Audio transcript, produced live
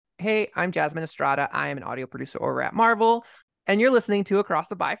Hey, I'm Jasmine Estrada. I am an audio producer over at Marvel, and you're listening to Across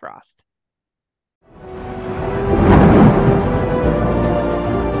the Bifrost.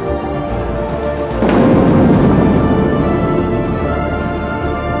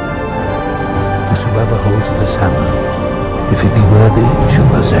 Whosoever holds this hammer, if he be worthy, shall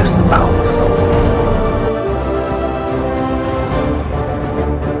possess the power of Thor.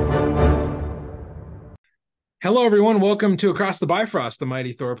 Hello, everyone. Welcome to Across the Bifrost, the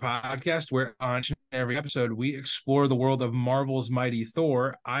Mighty Thor podcast, where on every episode we explore the world of Marvel's Mighty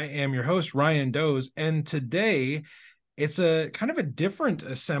Thor. I am your host, Ryan Doze, and today it's a kind of a different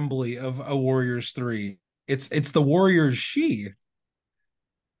assembly of a Warriors 3. It's the Warriors She.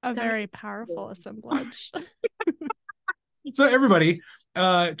 A very powerful assemblage. So everybody,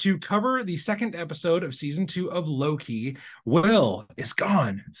 to cover the second episode of season 2 of Loki, Will is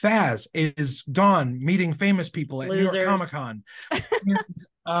gone. Faz is gone meeting famous people at New York Comic-Con.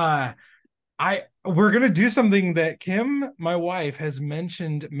 We're gonna do something that Kim, my wife, has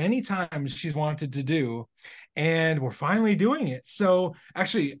mentioned many times she's wanted to do, and we're finally doing it. So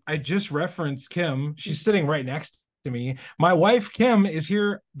actually, I just referenced Kim. She's sitting right next to me. My wife Kim is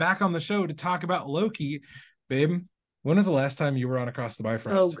here back on the show to talk about Loki. Babe, when was the last time you were on Across the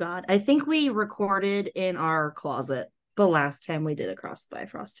Bifrost? Oh God, I think we recorded in our closet the last time we did Across the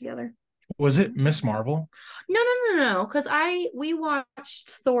Bifrost together. Was it Miss Marvel? No, because we watched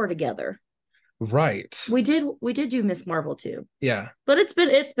Thor together. Right. We did do Miss Marvel too. Yeah. But it's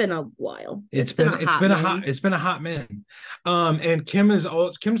been a while. It's been a hot minute. And Kim's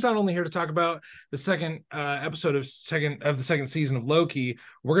not only here to talk about the second episode of the second season of Loki.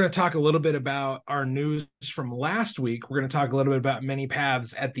 We're going to talk a little bit about our news from last week. We're going to talk a little bit about Many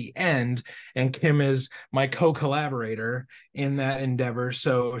Paths at the end, and Kim is my co-collaborator in that endeavor,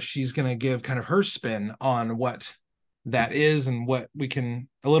 so she's going to give kind of her spin on what that is and a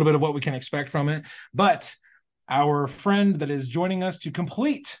little bit of what we can expect from it. But our friend that is joining us to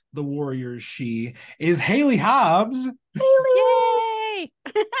complete the Warriors She is Haley Hobbs. Yay!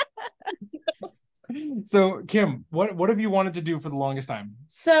 So Kim, what have you wanted to do for the longest time?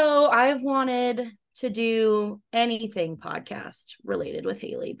 So I've wanted to do anything podcast related with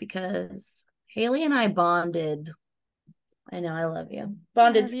Haley because Haley and I bonded. I know, I love you.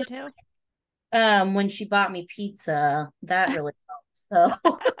 Bonded. I love you too. When she bought me pizza, that really helped. So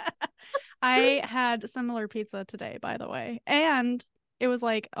I had similar pizza today, by the way, and it was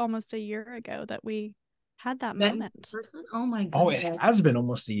like almost a year ago that we had that moment. Oh my god! Oh, it has been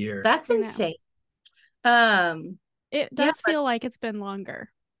almost a year. That's insane. It does feel like it's been longer.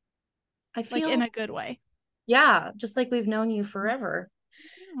 I feel like in a good way. Yeah, just like we've known you forever.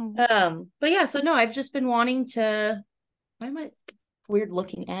 Oh. But yeah, so no, I've just been wanting to. Why am I weird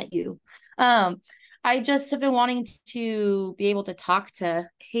looking at you? I just have been wanting to be able to talk to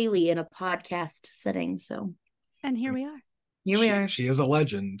Haley in a podcast setting. So, and here we are. We are. She is a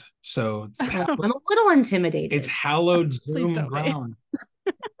legend. So I'm a little intimidated. It's hallowed Zoom ground.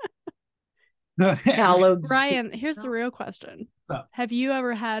 Hallowed. Ryan, here's the real question. Have you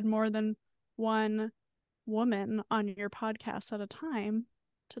ever had more than one woman on your podcast at a time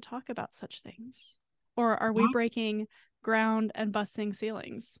to talk about such things? Or are we breaking ground and busting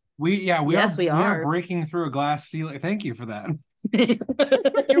ceilings? We are breaking through a glass ceiling. Thank you for that.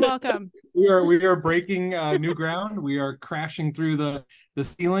 You're welcome. We are breaking new ground. We are crashing through the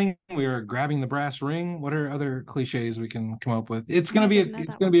ceiling. We are grabbing the brass ring. What are other cliches we can come up with? It's gonna be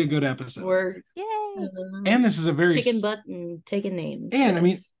a good episode. Yay! And this is a very kicking butt and taking names. And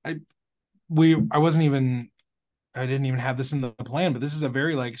yes. I didn't even have this in the plan, but this is a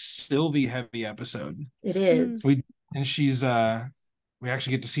very like Sylvie heavy episode. It is. She's we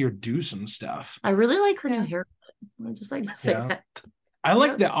actually get to see her do some stuff. I really like her new haircut. I just like to say that. I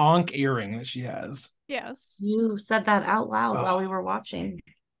like the Ankh earring that she has. Yes. You said that out loud while we were watching.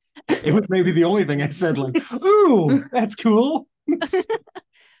 It was maybe the only thing I said, like, ooh, that's cool.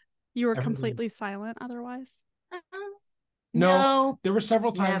 You were completely silent otherwise? No. There were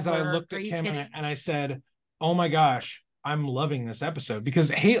several times that I looked at Kim and I said, oh my gosh, I'm loving this episode. Because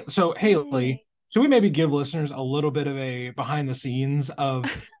Haley, should we maybe give listeners a little bit of a behind the scenes of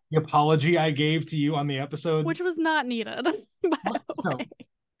the apology I gave to you on the episode? Which was not needed, by the way.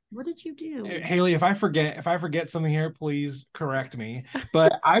 What did you do? Haley, if I forget something here, please correct me.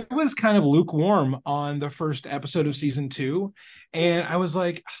 But I was kind of lukewarm on the first episode of season 2. And I was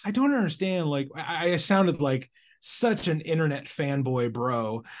like, I don't understand. Like, I sounded like such an internet fanboy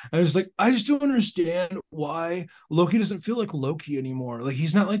bro. I was like, I just don't understand why Loki doesn't feel like Loki anymore. Like,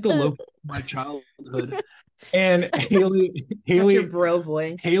 he's not like the Loki of my childhood. And Haley, that's your bro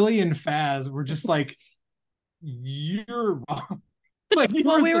voice. Haley and Faz were just like, you're wrong. Like,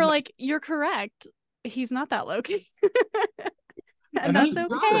 well, we were like, you're correct. He's not that Loki. and that's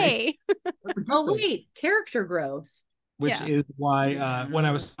okay. That's a good Oh, thing. wait, character growth. Which is why when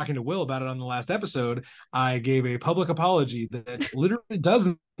I was talking to Will about it on the last episode, I gave a public apology that literally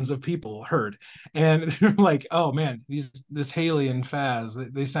dozens of people heard. And they're like, oh man, this Haley and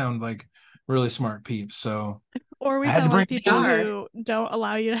Faz, they sound like really smart peeps. So or we sound like people who don't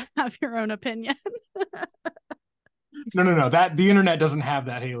allow you to have your own opinion. No. That the internet doesn't have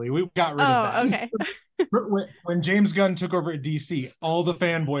that, Haley. We got rid of that. Okay. When James Gunn took over at DC, all the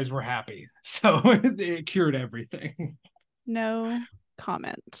fanboys were happy. So it cured everything. No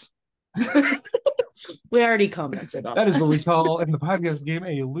comment. We already commented on that. Is what we call in the podcast game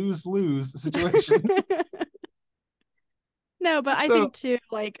a lose-lose situation. No, but I think too,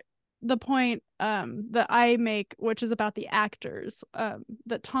 like the point that I make, which is about the actors,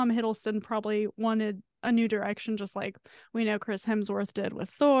 that Tom Hiddleston probably wanted a new direction, just like we know Chris Hemsworth did with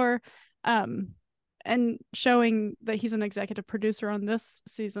Thor, and showing that he's an executive producer on this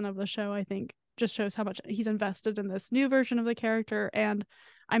season of the show, I think just shows how much he's invested in this new version of the character, and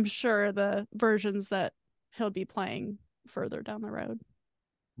I'm sure the versions that he'll be playing further down the road.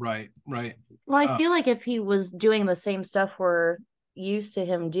 Right. Well, I feel like if he was doing the same stuff we're used to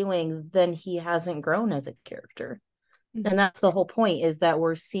him doing, then he hasn't grown as a character. Mm-hmm. And that's the whole point, is that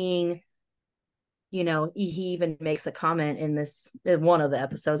we're seeing, he even makes a comment in one of the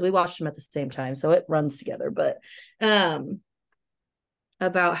episodes. We watched them at the same time, so it runs together, but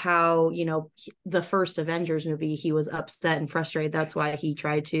about how, the first Avengers movie, he was upset and frustrated. That's why he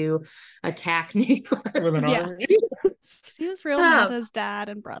tried to attack New York. With an army. He was real mad at his dad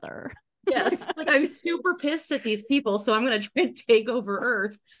and brother. Yes. Like, I'm super pissed at these people, so I'm going to try and take over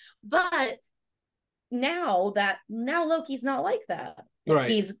Earth. But now Loki's not like that. Right.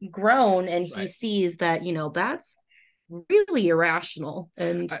 He's grown and he sees that, that's really irrational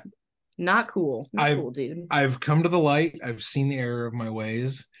and not cool. Not cool, dude. I've come to the light. I've seen the error of my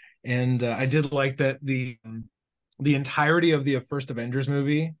ways, and I did like that the entirety of the first Avengers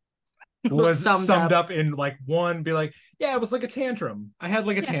movie was summed up in like one. Be like, yeah, it was like a tantrum. I had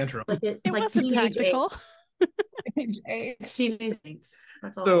like a tantrum. It wasn't tactical. That's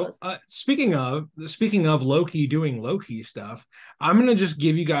all it was. Speaking of Loki doing Loki stuff, I'm gonna just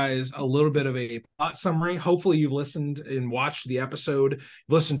give you guys a little bit of a plot summary. Hopefully you've listened and watched the episode,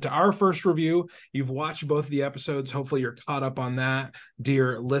 listened to our first review, you've watched both of the episodes. Hopefully you're caught up on that,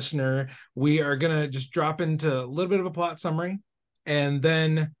 dear listener. We are gonna just drop into a little bit of a plot summary, and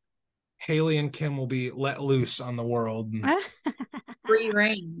then Haley and Kim will be let loose on the world. Free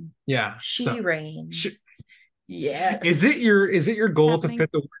reign. Yeah. Reign. Yes. Is it your goal to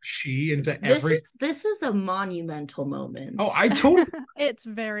fit the word she into every? This is a monumental moment. Oh, I told. It's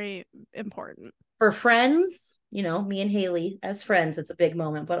very important for friends. Me and Haley as friends, it's a big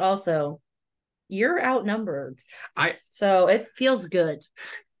moment. But also, you're outnumbered. So it feels good.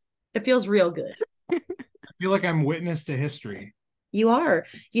 It feels real good. I feel like I'm witness to history. You are.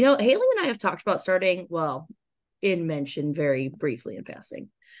 Haley and I have talked about starting. Well, in mention very briefly in passing,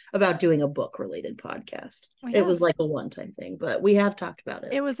 about doing a book related podcast. It was like a one-time thing, but we have talked about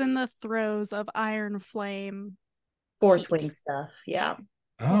it. It was in the throes of Iron Flame, Fourth Wing stuff. Yeah.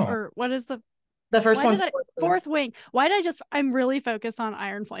 Oh. Or what is the first one's Fourth Wing. Why did I'm really focused on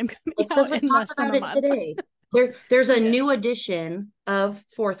Iron Flame coming It's because we talked about it today. There's a new edition of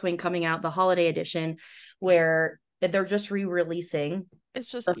Fourth Wing coming out, the holiday edition, where they're just re-releasing.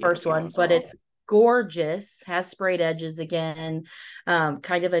 It's just the first one, but it's gorgeous, has sprayed edges again,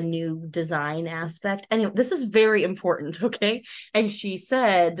 kind of a new design aspect. Anyway, this is very important, okay? And she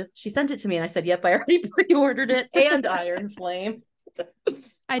sent it to me, and I said, yep, I already pre-ordered it, and Iron Flame.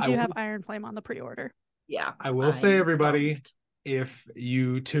 I have Iron Flame on the pre-order. Yeah. I will say, everybody, if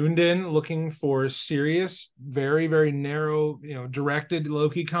you tuned in looking for serious, very, very narrow, directed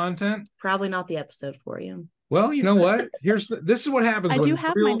Loki content, probably not the episode for you. Well, you know what? This is what happens. I do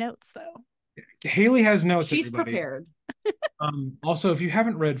have my notes, though. Haley has notes. She's everybody. Prepared. Also, if you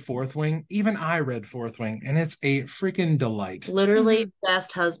haven't read Fourth Wing, even I read Fourth Wing, and it's a freaking delight. Literally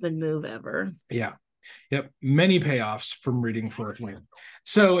best husband move ever. Yeah. Yep. Many payoffs from reading Fourth Wing.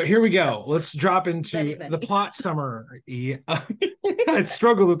 So here we go. Let's drop into the plot summary. I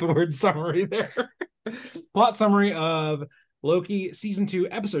struggled with the word summary there. Plot summary of Loki Season 2,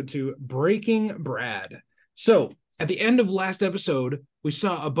 Episode 2, Breaking Brad. So at the end of last episode, we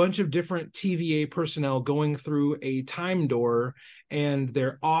saw a bunch of different TVA personnel going through a time door, and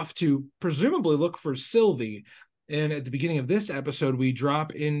they're off to presumably look for Sylvie. And at the beginning of this episode, we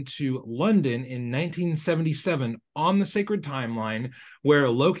drop into London in 1977 on the Sacred Timeline, where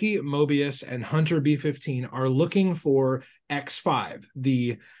Loki, Mobius, and Hunter B-15 are looking for X5,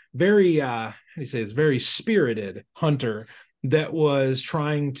 the very, how do you say this, very spirited Hunter that was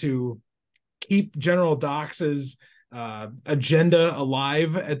trying to keep General Dox's agenda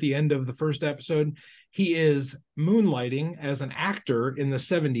alive at the end of the first episode. He is moonlighting as an actor in the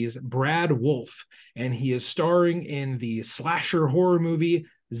 70s, Brad Wolfe, and he is starring in the slasher horror movie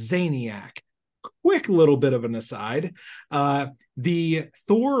Zaniac. Quick little bit of an aside. The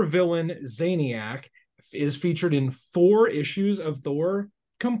Thor villain Zaniac is featured in 4 issues of Thor,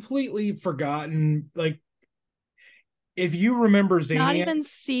 completely forgotten. Like, if you remember Zaniac, not even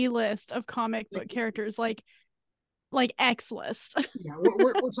C-list of comic book characters, like X-list. Yeah,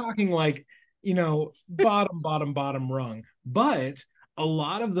 we're talking like, bottom rung. But a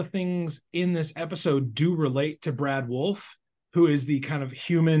lot of the things in this episode do relate to Brad Wolfe, who is the kind of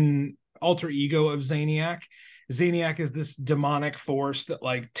human alter ego of Zaniac. Zaniac is this demonic force that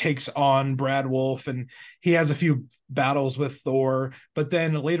like takes on Brad Wolfe, and he has a few battles with Thor. But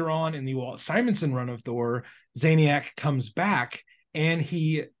then later on in the Walt Simonson run of Thor, Zaniac comes back and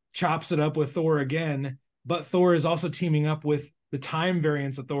he chops it up with Thor again. But Thor is also teaming up with the Time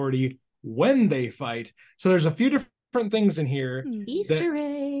Variance Authority when they fight. So there's a few different things in here. Easter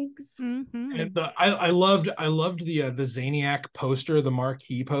eggs. Mm-hmm. And I loved the Zaniac poster, the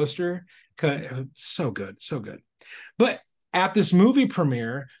marquee poster. So good. But at this movie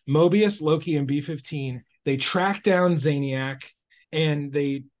premiere, Mobius, Loki, and B-15, they track down Zaniac and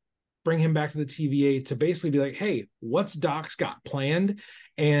they bring him back to the TVA to basically be like, hey, what's Doc's got planned,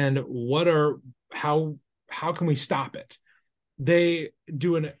 and how can we stop it? They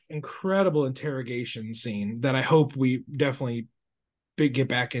do an incredible interrogation scene that I hope we definitely get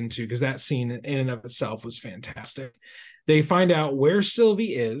back into, because that scene in and of itself was fantastic. They find out where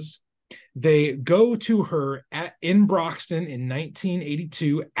Sylvie is. They go to her in Broxton in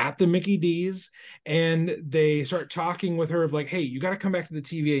 1982 at the Mickey D's, and they start talking with her of like, hey, you got to come back to the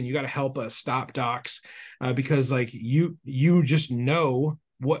TVA and you got to help us stop Docs, because like you just know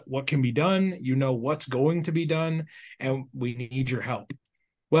what can be done, what's going to be done, and we need your help.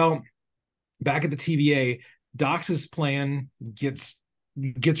 Well, back at the TVA, Dox's plan gets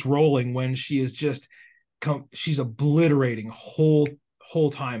rolling when she is just she's obliterating whole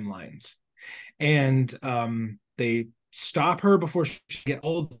timelines, and they stop her before she gets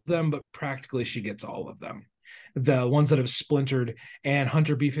all of them, but practically she gets all of them, the ones that have splintered. And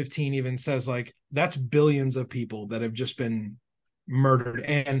Hunter B-15 even says like, that's billions of people that have just been murdered.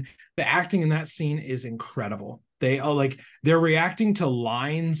 And the acting in that scene is incredible. They are like, they're reacting to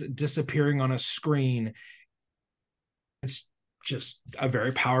lines disappearing on a screen. It's just a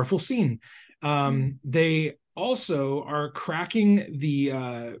very powerful scene. They also are cracking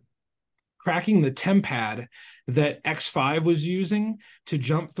the tempad that X5 was using to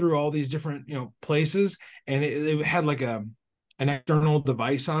jump through all these different places, and it had like an external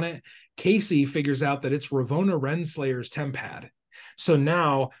device on it. Casey figures out that it's Ravonna Renslayer's tempad, so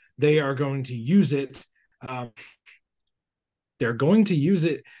now they are going to use it. They're going to use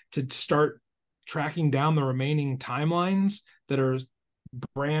it to start tracking down the remaining timelines that are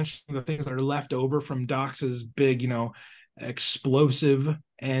branched, the things that are left over from Dox's big, explosive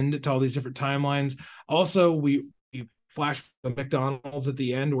end to all these different timelines. Also, we flash the McDonald's at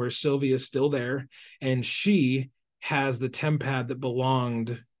the end where Sylvia is still there, and she has the tempad that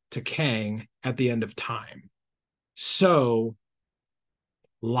belonged to Kang at the end of time. So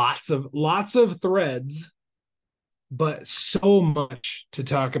lots of threads, but so much to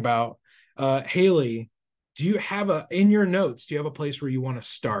talk about. Haley, do you have in your notes, do you have a place where you want to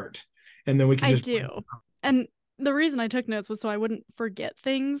start? And then we can just... I do. And the reason I took notes was so I wouldn't forget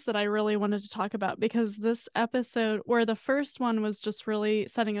things that I really wanted to talk about, because this episode, where the first one was just really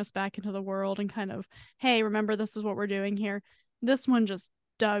setting us back into the world and kind of, hey, remember, this is what we're doing here. This one just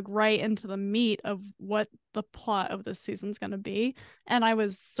dug right into the meat of what the plot of this season's going to be. And I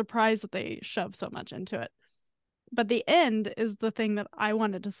was surprised that they shoved so much into it. But the end is the thing that I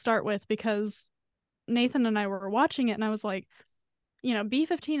wanted to start with, because Nathan and I were watching it and I was like,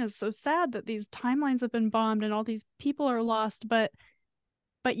 B-15 is so sad that these timelines have been bombed and all these people are lost, but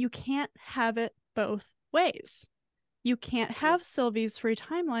you can't have it both ways. You can't have Sylvie's free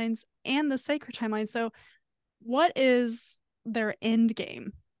timelines and the sacred timeline. So what is their end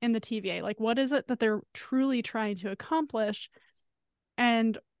game in the TVA? Like, what is it that they're truly trying to accomplish?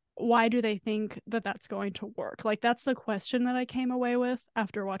 And why do they think that that's going to work? Like, that's the question that I came away with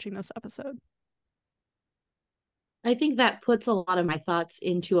after watching this episode. I think that puts a lot of my thoughts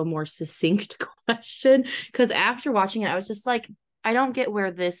into a more succinct question, because after watching it, I was just like, I don't get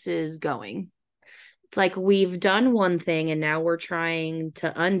where this is going. It's like we've done one thing and now we're trying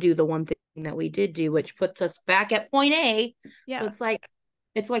to undo the one thing that we did do, which puts us back at point A. Yeah. So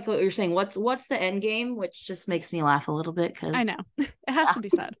it's like what you're saying. What's the end game? Which just makes me laugh a little bit because I know. It has to be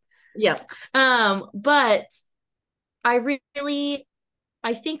said. Yeah. But I really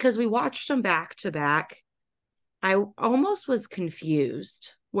I think because we watched them back to back, I almost was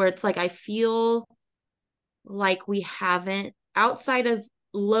confused where it's like I feel like we haven't, outside of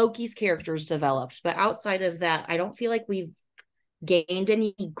Loki's characters developed, but outside of that, I don't feel like we've gained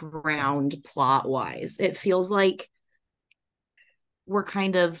any ground plot wise. It feels like we're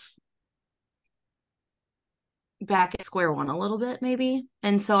kind of back at square one a little bit, maybe.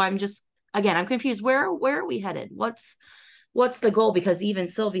 And so I'm just, again, I'm confused. Where are we headed? What's the goal? Because even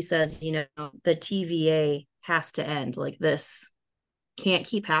Sylvie says, you know, the TVA has to end. Like this can't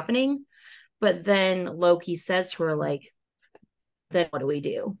keep happening. But then Loki says to her, like, then what do we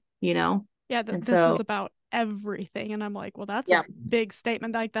do? You know? Yeah, And this so is about everything. And I'm like, well, that's yeah, a big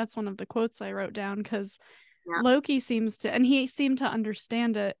statement. Like that's one of the quotes I wrote down because yeah, Loki seems to, and he seemed to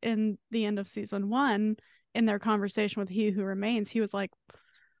understand it in the end of season 1 in their conversation with He Who Remains. He was like,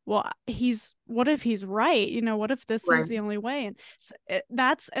 well, what if he's right? You know, what if this right. is the only way? And so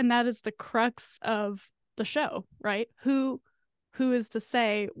that is the crux of the show, right? Who is to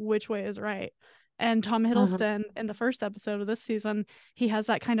say which way is right? And Tom Hiddleston in the first episode of this season, he has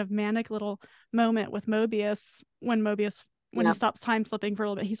that kind of manic little moment with Mobius when he stops time slipping for a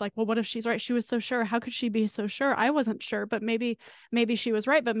little bit. He's like, well, what if she's right? She was so sure. How could she be so sure? I wasn't sure, but maybe she was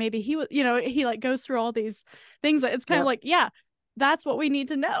right, but maybe he was, you know, he like goes through all these things that it's kind of like, yeah, that's what we need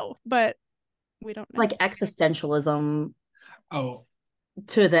to know, but we don't know. Like existentialism Oh,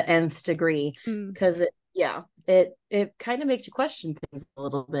 to the nth degree. Because it kind of makes you question things a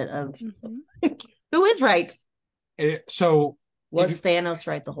little bit of who is right. So was Thanos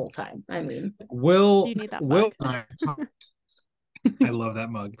right the whole time? I mean, you need that Will mug. and I talked, I love that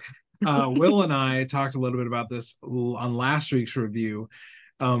mug. Will and I talked a little bit about this on last week's review.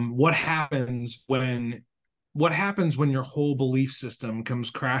 What happens when your whole belief system comes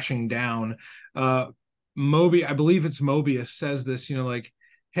crashing down? I believe it's Mobius says this, you know, like,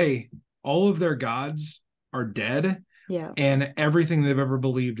 hey, all of their gods are dead, yeah, and everything they've ever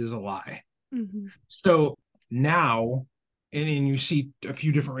believed is a lie. So now, and you see a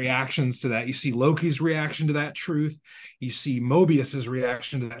few different reactions to that. You see Loki's reaction to that truth. You see Mobius's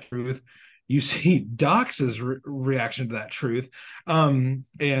reaction to that truth. You see Dox's reaction to that truth. And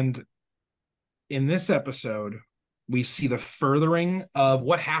in this episode, we see the furthering of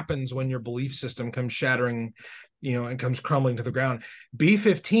what happens when your belief system comes shattering, you know, and comes crumbling to the ground.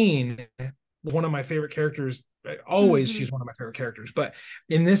 B-15, one of my favorite characters, always she's one of my favorite characters, but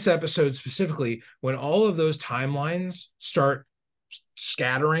in this episode specifically, when all of those timelines start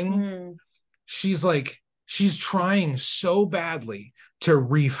scattering, she's trying so badly to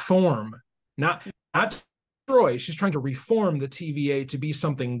reform, not destroy. She's trying to reform the TVA to be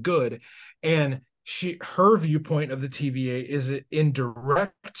something good, and her viewpoint of the TVA is in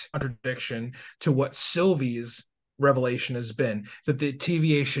direct contradiction to what Sylvie's revelation has been, that the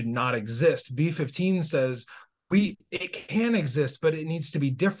TVA should not exist. B-15 says it can exist, but it needs to be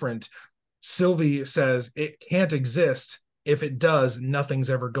different. Sylvie says it can't exist. If it does, nothing's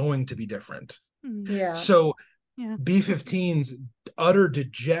ever going to be different. yeah. So B-15's utter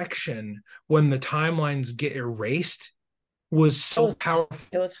dejection when the timelines get erased was so powerful.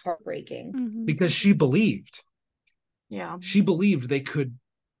 It was heartbreaking because she believed. Yeah. She believed they could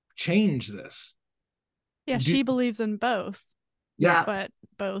change this. Yeah, she believes in both. Yeah. But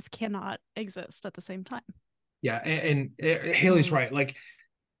both cannot exist at the same time. Yeah, and Haley's right. Like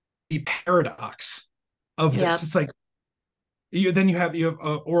the paradox of this, it's like you have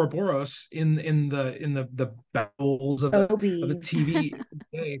Ouroboros in the bowels of the TV,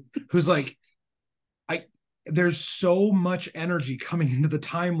 who's like, there's so much energy coming into the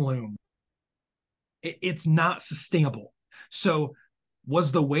time loom. It's not sustainable. So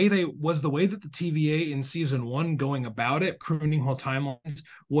was the way that the TVA in season 1 going about it, pruning whole timelines,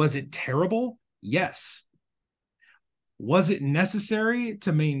 was it terrible? Yes. Was it necessary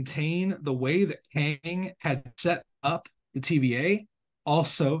to maintain the way that Kang had set up the TVA?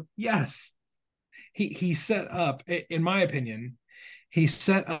 Also, yes. He set up, in my opinion, he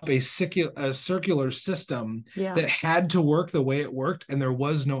set up a circular system that had to work the way it worked, and there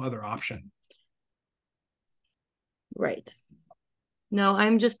was no other option. Right. No,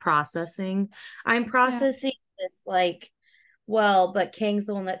 I'm just processing. I'm processing this like, well, but Kang's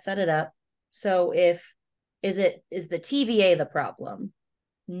the one that set it up. So if is the TVA the problem?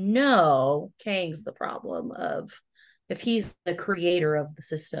 No, Kang's the problem. Of if he's the creator of the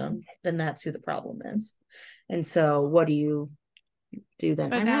system, then that's who the problem is. And so what do you do then?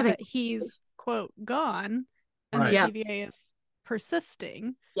 But now that he's quote gone and the TVA is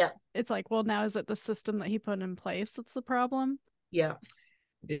persisting, it's like, well, now is it the system that he put in place that's the problem? Yeah.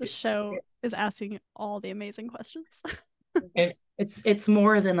 The show is asking all the amazing questions. And it's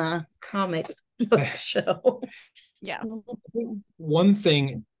more than a comic book show. Yeah. One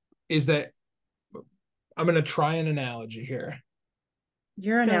thing is that I'm going to try an analogy here.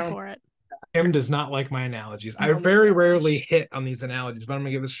 Go for it. Kim does not like my analogies. I very rarely hit on these analogies, but I'm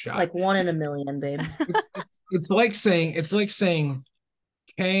gonna give this a shot. Like 1 in a million, babe. It's like saying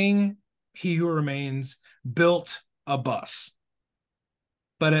Kang, He Who Remains, built a bus.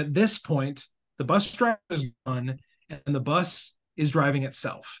 But at this point, the bus driver is gone and the bus is driving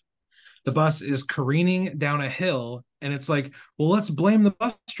itself. The bus is careening down a hill, and it's like, well, let's blame the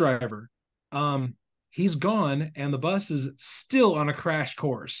bus driver. He's gone and the bus is still on a crash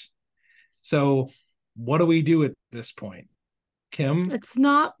course. So what do we do at this point, Kim? It's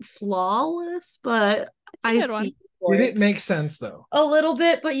not flawless, but I see. Did it make sense though? A little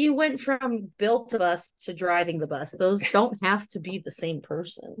bit, but you went from built a bus to driving the bus. Those don't have to be the same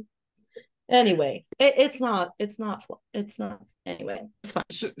person. Anyway, it's not anyway, it's fine.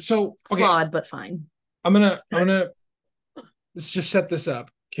 So okay. Flawed, but fine. I'm gonna let's just set this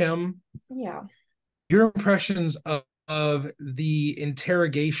up. Kim, yeah, your impressions of the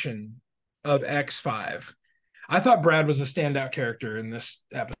interrogation of X5. I thought Brad was a standout character in this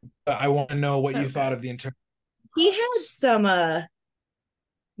episode. I want to know what you thought of the interrogation. He had some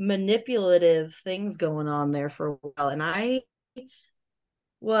manipulative things going on there for a while, and I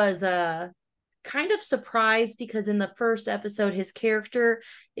was kind of surprised because in the first episode his character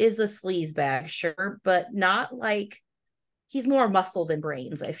is a sleazebag, sure, but not like he's more muscle than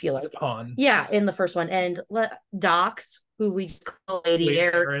brains, I feel like. Yeah, in the first one. And Docs, who we call Lady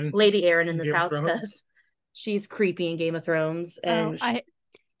Aaron in this house because she's creepy in Game of Thrones. And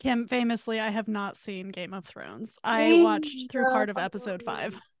Kim, famously, I have not seen Game of Thrones. I watched through part of episode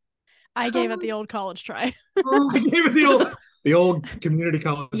 5. I gave it the old college try. I gave it the old community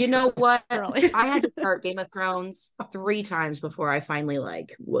college. You know what? I had to start Game of Thrones 3 times before I finally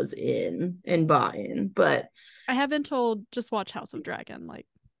was in and bought in. But I have been told just watch House of Dragon.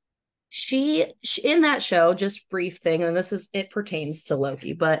 She in that show, just brief thing, and it pertains to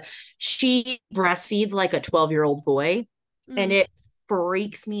Loki, but she breastfeeds like a 12-year-old boy, and it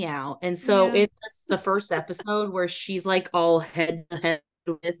freaks me out. And so it's the first episode where she's like all head to head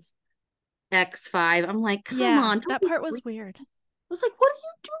with X5. I'm like, come on. That part was weird. I was like, what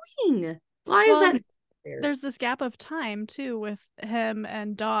are you doing? Why is that? There's this gap of time too with him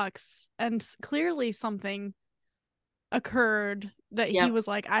and Docs, and clearly something occurred that he was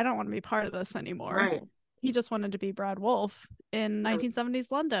like, I don't want to be part of this anymore. Right. He just wanted to be Brad Wolfe in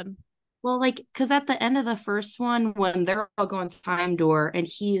 1970s London. Well, because at the end of the first one, when they're all going time door and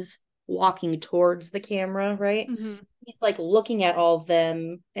he's walking towards the camera, right? Mm-hmm. He's like looking at all of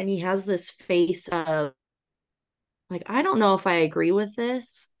them and he has this face of like, I don't know if I agree with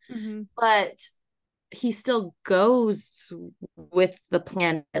this, but he still goes with the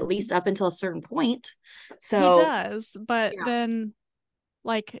plan, at least up until a certain point. So he does, but then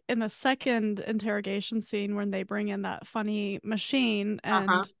like in the second interrogation scene when they bring in that funny machine and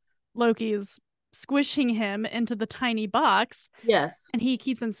Loki is squishing him into the tiny box. Yes. And he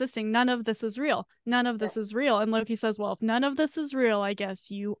keeps insisting, none of this is real. None of this is real. And Loki says, well, if none of this is real, I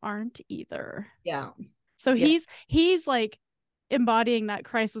guess you aren't either. Yeah. So he's like embodying that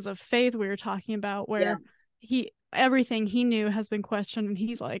crisis of faith we were talking about, where everything he knew has been questioned, and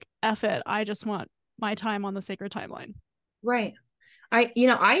he's like, F it, I just want my time on the sacred timeline. Right.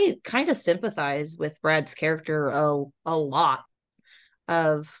 I kind of sympathize with Brad's character a lot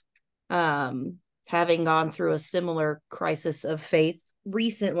of having gone through a similar crisis of faith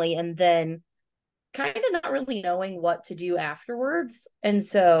recently and then kind of not really knowing what to do afterwards. And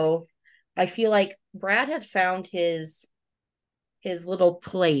so I feel like Brad had found his little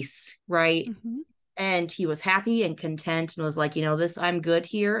place, right? And he was happy and content and was like, this, I'm good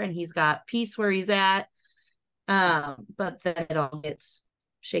here. And he's got peace where he's at. But then it all gets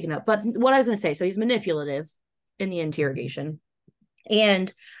shaken up. But what I was going to say, so he's manipulative in the interrogation.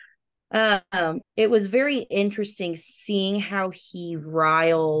 And it was very interesting seeing how he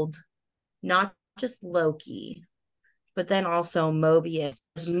riled not just Loki, but then also Mobius.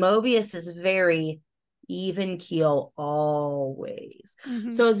 Mobius is very even keel always.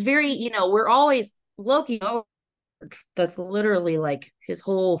 So it's very, we're always Loki. That's literally like his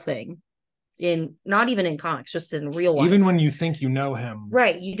whole thing not even in comics, just in real life. Even when you think you know him.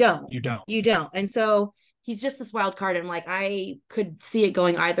 Right, you don't. You don't. You don't. And so he's just this wild card. And like, I could see it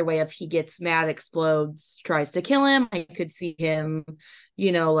going either way. If he gets mad, explodes, tries to kill him, I could see him,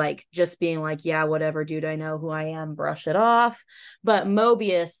 like just being like, yeah, whatever, dude, I know who I am, brush it off. But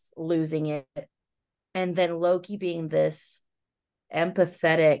Mobius losing it, and then Loki being this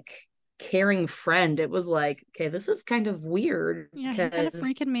empathetic, caring friend, it was like, okay, this is kind of weird. Yeah, he's kind of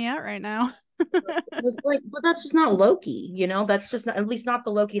freaking me out right now. It was like, but that's just not Loki, that's just not, at least not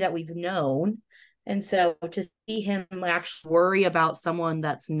the Loki that we've known. And so to see him actually worry about someone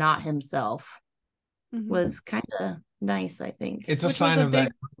that's not himself was kind of nice, I think. It's a sign of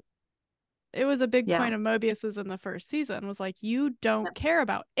that. It was a big point of Mobius's in the first season, was like, you don't care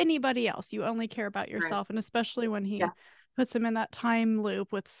about anybody else. You only care about yourself. Right. And especially when he puts him in that time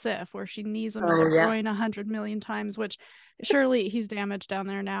loop with Sif, where she needs him to join 100 million times, which surely he's damaged down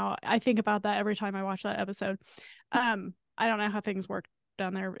there now. I think about that every time I watch that episode. I don't know how things work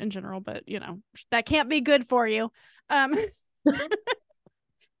down there in general, but that can't be good for you. He's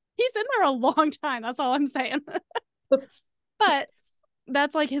in there a long time. That's all I'm saying. But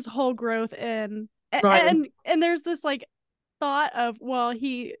that's like his whole growth and there's this like thought of, well,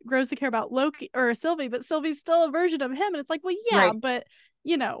 he grows to care about Loki or Sylvie, but Sylvie's still a version of him, and it's like, well, yeah, but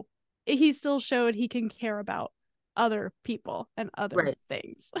he still showed he can care about other people and other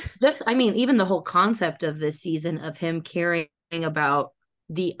things. Even the whole concept of this season of him caring about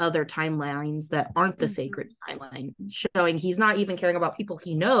the other timelines that aren't the sacred timeline, showing he's not even caring about people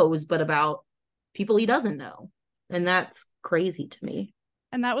he knows, but about people he doesn't know. And that's crazy to me.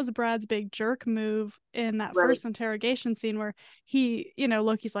 And that was Brad's big jerk move in that first interrogation scene where he,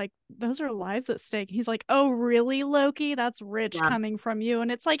 Loki's like, those are lives at stake. He's like, oh, really, Loki? That's rich coming from you.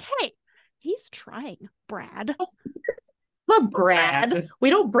 And it's like, hey, he's trying, Brad. But Brad, we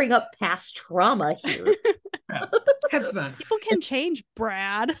don't bring up past trauma here. That's not. People can change,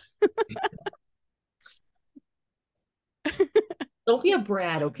 Brad. Don't be a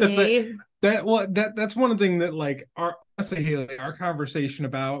Brad, okay? That's one thing that like our conversation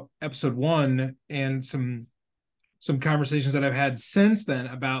about episode 1 and some conversations that I've had since then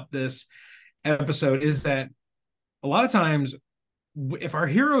about this episode is that a lot of times if our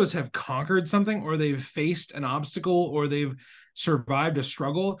heroes have conquered something or they've faced an obstacle or they've survived a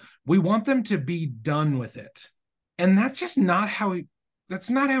struggle, we want them to be done with it. And that's just not how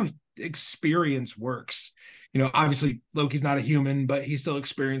experience works. Obviously Loki's not a human, but he's still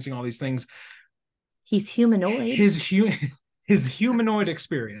experiencing all these things. He's humanoid. His humanoid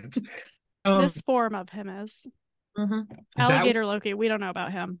experience. This form of him is alligator Loki. We don't know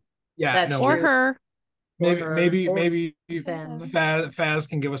about him. Yeah, or her. Maybe Faz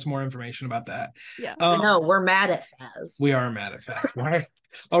can give us more information about that. Yeah. No, we're mad at Faz. We are mad at Faz. Why?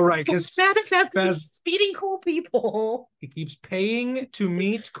 All right, because mad at Faz because he's meeting cool people. He keeps paying to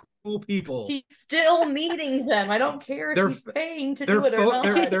meet cool people. He's still meeting them. I don't care if he's paying to do it or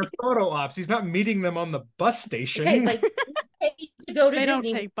not. They're photo ops. He's not meeting them on the bus station. Okay, like to go to they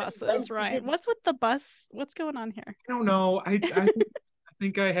Disney. Don't take buses, right? What's with the bus? What's going on here? I don't know. I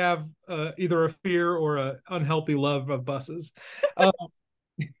think I have either a fear or an unhealthy love of buses.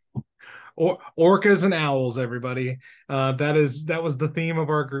 Or orcas and owls, everybody. That was the theme of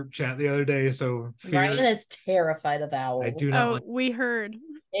our group chat the other day. So Ryan is terrified of owls. I do not. We heard.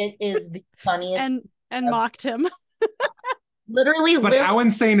 It is the funniest and mocked him. Literally. But how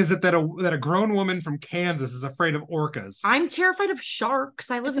insane is it that a grown woman from Kansas is afraid of orcas? I'm terrified of sharks.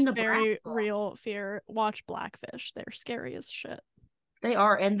 I live in Nebraska. Very real fear. Watch Blackfish. They're scary as shit. They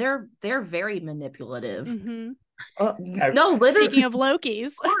are, and they're very manipulative. No, literally. Speaking of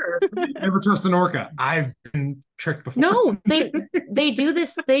Lokis, never trust an orca. I've been tricked before. No, they do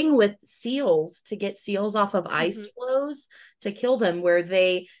this thing with seals to get seals off of ice flows to kill them, where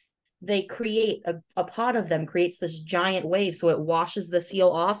they create a pod of them creates this giant wave, so it washes the seal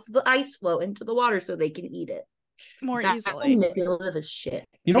off the ice flow into the water, so they can eat it more easily. Manipulative as shit.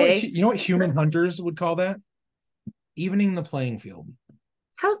 You know what human hunters would call that? Evening the playing field.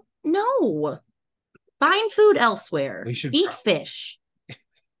 No. Find food elsewhere. We should eat fish.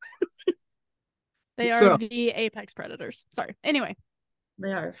 They are the apex predators. Sorry. Anyway.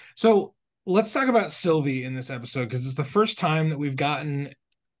 They are. So let's talk about Sylvie in this episode, because it's the first time that we've gotten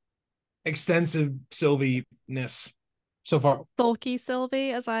extensive Sylvie-ness so far. Sulky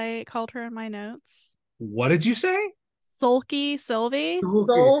Sylvie, as I called her in my notes. What did you say? Sulky Sylvie.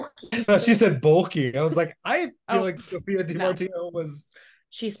 Sulky. No, she said bulky. I was like, I feel like Sophia DiMartino was.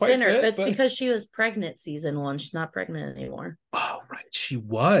 She's thinner. That's because she was pregnant season 1. She's not pregnant anymore. Oh, right. She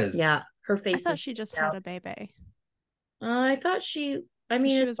was. Yeah. Her face. I thought she just had a baby. I thought she I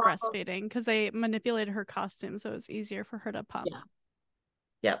mean, she was breastfeeding because they manipulated her costume so it was easier for her to pump. Yeah.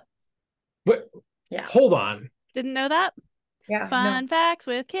 Yep. But yeah. Hold on. Didn't know that? Yeah. Fun facts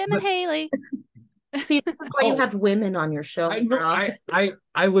with Kim and Haley. See, this is why you have women on your show.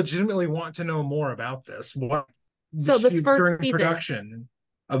 I legitimately want to know more about this. What so this during production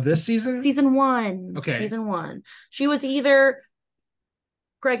of this season? Season 1. Okay. Season 1. She was either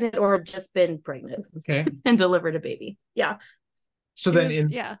pregnant or had just been pregnant. Okay. And delivered a baby. Yeah. So then in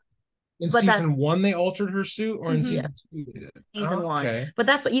season 1 they altered her suit, or in season 2 they did? Season 1. But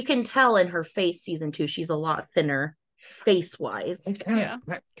that's what you can tell in her face. Season 2, she's a lot thinner face wise. Yeah.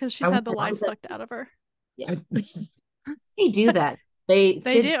 Because she's had the life sucked out of her. Yeah. They do that. They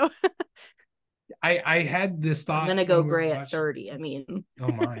do. I had this thought. I'm gonna go gray at 30. I mean,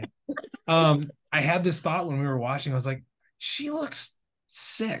 oh my. I had this thought when we were watching. I was like, she looks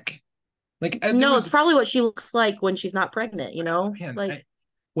sick. Like it's probably what she looks like when she's not pregnant. You know, man,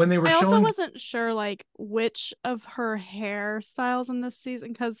 when they were I showing. also wasn't sure like which of her hairstyles in this season,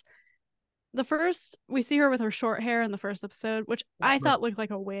 because the first we see her with her short hair in the first episode, which I thought looked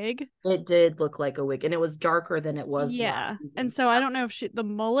like a wig. It did look like a wig, and it was darker than it was. Yeah, and so I don't know if the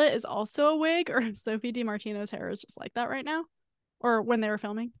mullet is also a wig, or if Sophie DiMartino's hair is just like that right now, or when they were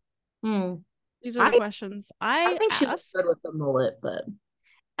filming. These are the questions I think she looks good with the mullet, but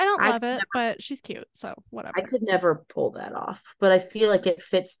I don't love it, but she's cute, so whatever. I could never pull that off, but I feel like it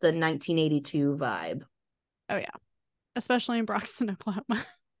fits the 1982 vibe. Oh yeah, especially in Broxton, Oklahoma.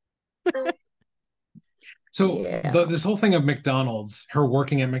 So this whole thing of McDonald's, her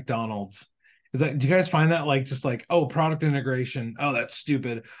working at McDonald's, do you guys find that like just like, oh, product integration, oh, that's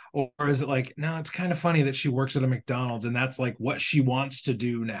stupid, or is it like, no, it's kind of funny that she works at a McDonald's and that's like what she wants to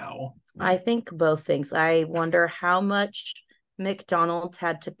do now? I think both things. I wonder how much McDonald's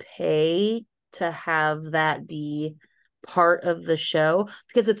had to pay to have that be part of the show,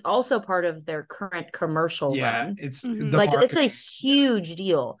 because it's also part of their current commercial run. It's like it's a huge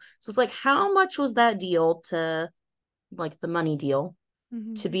deal. So it's like, how much was that deal to, like, the money deal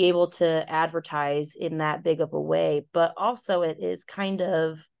to be able to advertise in that big of a way? But also it is kind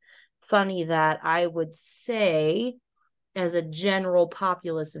of funny that I would say, as a general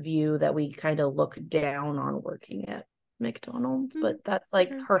populace view, that we kind of look down on working at McDonald's, but that's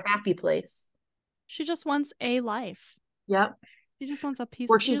like her happy place. She just wants a life. Yep. She just wants a piece.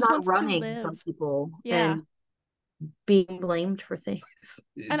 Or she's not running from people and being blamed for things.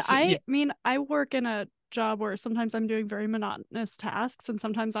 And I mean, I work in a job where sometimes I'm doing very monotonous tasks and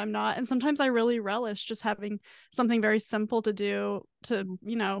sometimes I'm not. And sometimes I really relish just having something very simple to do to,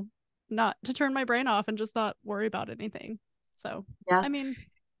 you know, not to turn my brain off and just not worry about anything. So, I mean,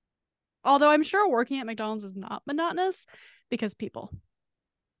 although I'm sure working at McDonald's is not monotonous because people.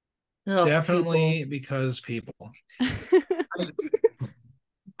 Definitely because people.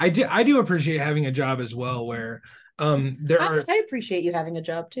 I do appreciate having a job as well where I appreciate you having a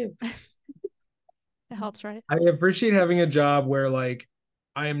job too. It helps, right? I appreciate having a job where like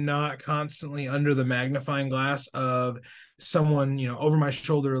I'm not constantly under the magnifying glass of someone, you know, over my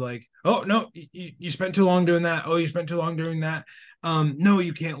shoulder, like, oh no, you spent too long doing that. Oh, you spent too long doing that. No,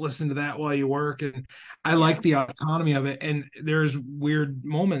 you can't listen to that while you work. And I like the autonomy of it. And there's weird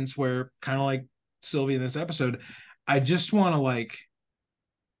moments where, kind of like Sylvie in this episode, I just want to like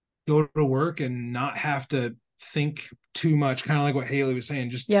go to work and not have to think too much, kind of like what Haley was saying.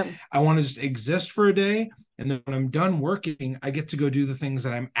 Just I want to just exist for a day, and then when I'm done working, I get to go do the things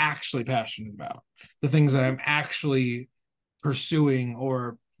that I'm actually passionate about, the things that I'm actually pursuing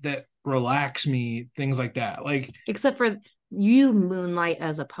or that relax me, things like that. Like, except for you moonlight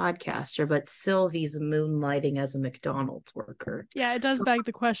as a podcaster, but Sylvie's moonlighting as a McDonald's worker. Yeah, it does beg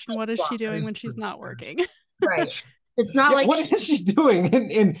the question, what is she doing when she's not working? Right. It's not like what is she doing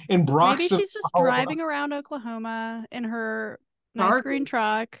in Broxton? Maybe she's just driving around Oklahoma in her nice green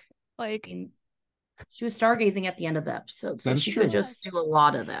truck. Like, she was stargazing at the end of the episode, so she could just do a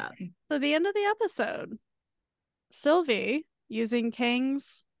lot of that. So the end of the episode, Sylvie using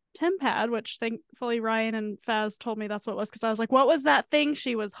Kang's TemPad, which thankfully Ryan and Faz told me that's what it was, because I was like, what was that thing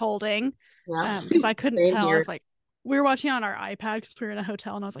she was holding? Because I couldn't tell. I was like, we were watching on our iPad because we were in a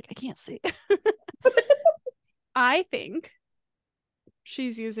hotel, and I was like, I can't see. I think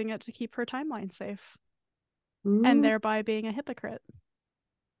she's using it to keep her timeline safe. Ooh. And thereby being a hypocrite.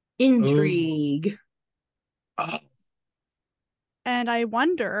 Intrigue. And I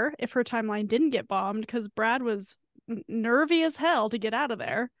wonder if her timeline didn't get bombed because Brad was nervy as hell to get out of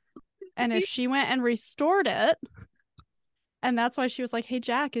there. And if she went and restored it, and that's why she was like, hey,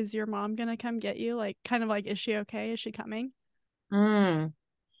 Jack, is your mom going to come get you? Like, kind of like, is she okay? Is she coming?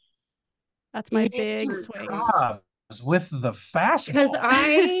 That's my big swing. with the fastball. Because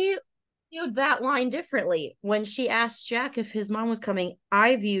I viewed that line differently. When she asked Jack if his mom was coming,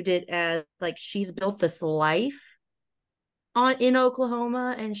 I viewed it as like she's built this life in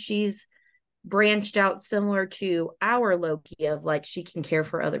Oklahoma, and she's branched out similar to our Loki of like she can care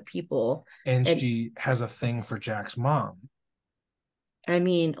for other people. And she has a thing for Jack's mom. I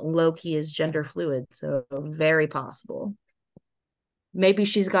mean, Loki is gender fluid, so very possible. Maybe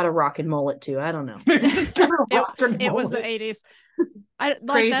she's got a rockin' mullet too. I don't know. It was the 80s.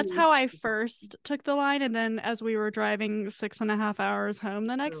 That's how I first took the line, and then as we were driving 6.5 hours home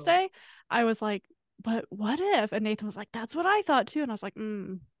the next day, I was like, but what if? And Nathan was like, that's what I thought too. And I was like,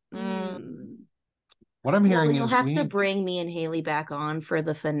 What I'm hearing you'll is have to bring me and Haley back on for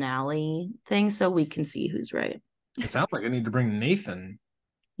the finale thing so we can see who's right. It sounds like I need to bring Nathan.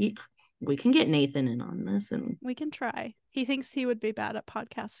 We can get Nathan in on this, and we can try. He thinks he would be bad at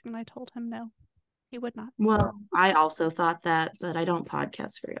podcasting, and I told him no, he would not. Well, I also thought that, but I don't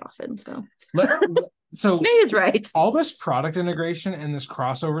podcast very often, so so Nate's right. All this product integration and this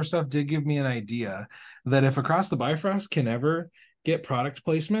crossover stuff did give me an idea that if Across the Bifrost can ever get product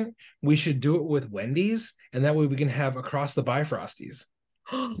placement, we should do it with Wendy's, and that way we can have Across the Bifrosties.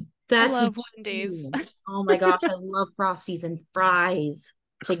 I love Wendy's. Oh my gosh, I love Frosties and fries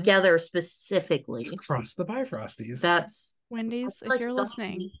together specifically. Across the Bifrosties. That's Wendy's, if you're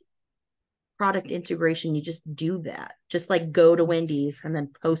listening. Product integration, you just do that. Just like go to Wendy's and then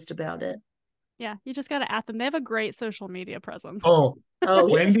post about it. Yeah, you just got to add them. They have a great social media presence. Oh,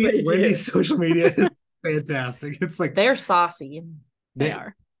 Wendy's social media is fantastic. It's like they're saucy. They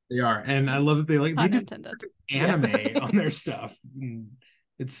are. They are, and I love that they do anime on their stuff.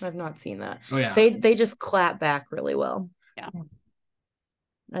 I've not seen that. Oh yeah, they just clap back really well. Yeah,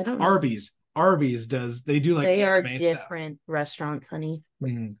 I don't know. Arby's does. They do like they are different stuff. Restaurants, honey.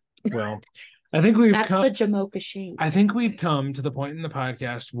 Well, I think we've the Jamocha shade. I think we've come to the point in the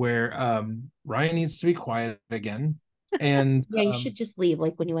podcast where Ryan needs to be quiet again, and yeah, you should just leave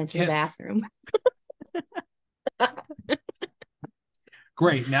like when you went to the bathroom.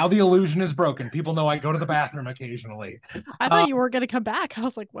 Great. Now the illusion is broken. People know I go to the bathroom occasionally. I thought you were going to come back. I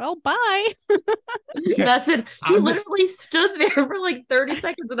was like, well, bye. Okay. That's it. He literally stood there for like 30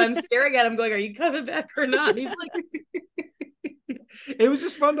 seconds and I'm staring at him going, are you coming back or not? And he's like, it was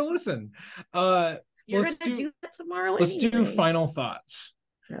just fun to listen. You're going to do that tomorrow Let's anyway. do final thoughts.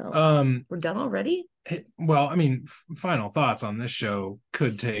 No. We're done already? Well, I mean, final thoughts on this show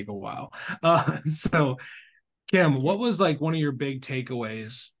could take a while. So Kim, what was like one of your big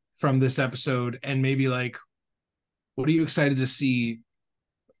takeaways from this episode, and maybe like what are you excited to see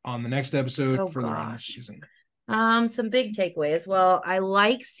on the next episode for the rest of the season? Some big takeaways. Well, I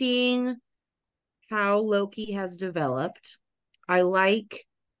like seeing how Loki has developed. I like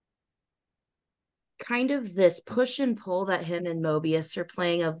kind of this push and pull that him and Mobius are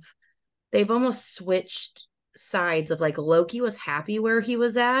playing of they've almost switched sides of like Loki was happy where he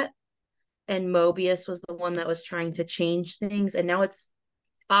was at and Mobius was the one that was trying to change things, and now it's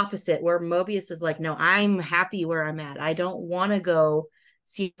opposite where Mobius is like, no, I'm happy where I'm at. I don't want to go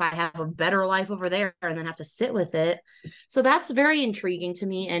see if I have a better life over there and then have to sit with it. So that's very intriguing to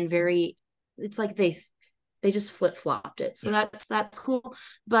me, and it's like they just flip-flopped it. So that's cool.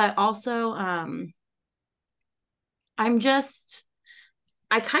 But also I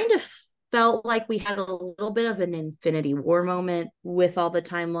kind of felt like we had a little bit of an Infinity War moment with all the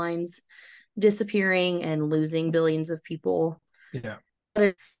timelines disappearing and losing billions of people. Yeah.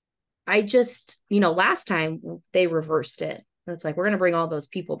 But last time they reversed it. It's like, we're going to bring all those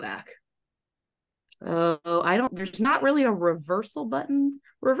people back. There's not really a reversal button.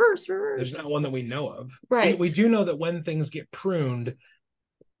 Reverse. There's not one that we know of. Right. We do know that when things get pruned,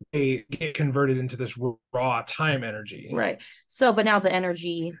 they get converted into this raw time energy. Right. So, but now the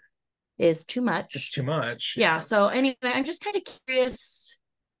energy is too much. It's too much. Yeah. So anyway, I'm just kind of curious.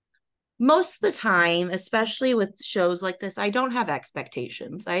 Most of the time, especially with shows like this, I don't have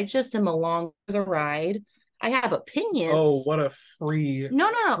expectations. I just am along for the ride. I have opinions. Oh, what a freedom.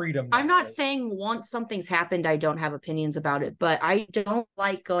 I'm not saying once something's happened, I don't have opinions about it, but I don't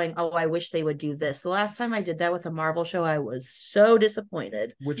like going, oh, I wish they would do this. The last time I did that with a Marvel show, I was so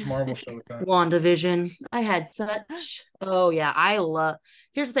disappointed. Which Marvel show was that? WandaVision. I had such,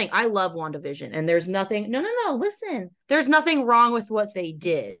 here's the thing. I love WandaVision, and there's nothing, no, listen. There's nothing wrong with what they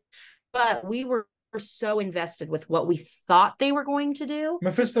did, but we were so invested with what we thought they were going to do.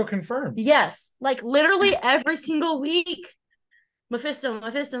 Mephisto confirmed. Yes, like literally every single week. Mephisto,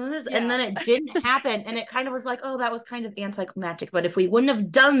 yeah. And then it didn't happen, and it kind of was like, oh, that was kind of anticlimactic. But if we wouldn't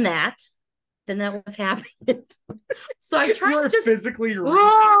have done that, then that would have happened. So I tried to just physically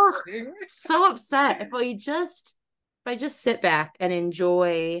so upset. If we just I just sit back and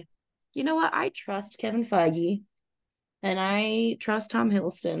enjoy, you know what? I trust Kevin Feige and I trust Tom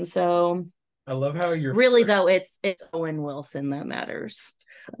Hiddleston. So I love how you're really though it's Owen Wilson that matters.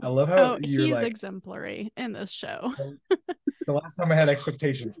 So. I love how you're he's like exemplary in this show. the last time I had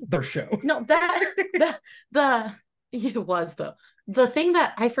expectations, their show. No, it was though. The thing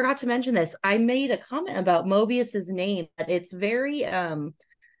that I forgot to mention this, I made a comment about Mobius's name, but it's very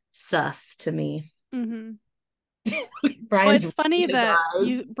sus to me. Mm-hmm. Well, it's funny that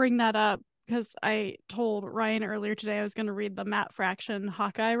you bring that up because I told Ryan earlier today I was going to read the Matt Fraction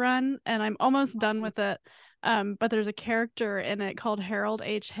Hawkeye run, and I'm almost done with it. But there's a character in it called Harold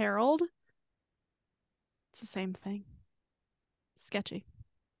H. Harold. It's the same thing. Sketchy.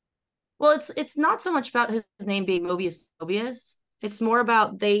 Well, it's not so much about his name being Mobius. It's more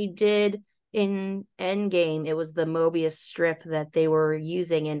about they did in Endgame. It was the Mobius strip that they were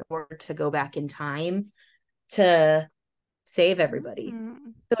using in order to go back in time to save everybody.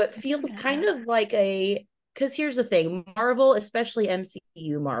 So it feels kind of like because here's the thing, Marvel, especially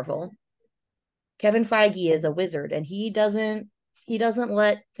MCU Marvel, Kevin Feige is a wizard and he doesn't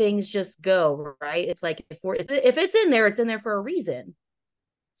let things just go, right? It's like if it's in there, it's in there for a reason.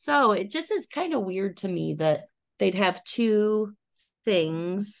 So it just is kind of weird to me that they'd have two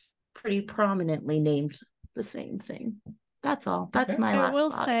things pretty prominently named the same thing. That's all. That's my last thought. I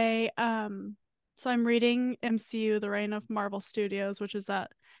will say, so I'm reading MCU, The Reign of Marvel Studios, which is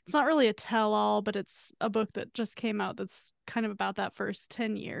that it's not really a tell-all, but it's a book that just came out that's kind of about that first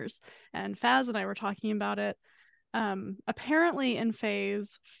 10 years. And Faz and I were talking about it. Apparently in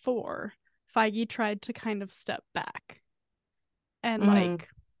phase 4, Feige tried to kind of step back and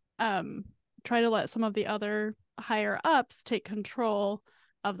try to let some of the other higher ups take control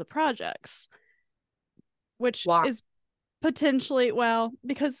of the projects, which is potentially, well,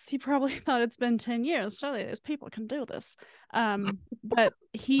 because he probably thought it's been 10 years, surely these people can do this. But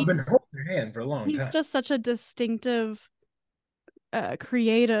I've been holding your hand for a long time. He's just such a distinctive,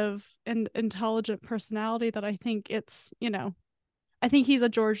 creative and intelligent personality that I think it's, I think he's a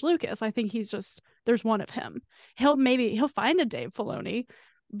George Lucas. I think there's one of him. He'll find a Dave Filoni,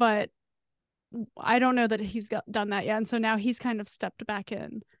 but I don't know that he's done that yet. And so now he's kind of stepped back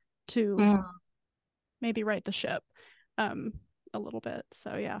in to maybe right the ship a little bit.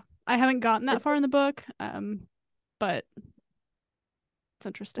 So yeah, I haven't gotten that far in the book, but it's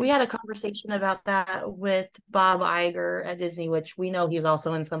interesting. We had a conversation about that with Bob Iger at Disney, which we know he's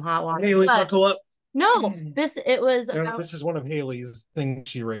also in some hot water. Haley, buckle up. No, this is one of Haley's things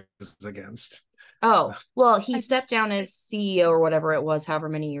she raises against. Oh, well, he stepped down as CEO or whatever it was, however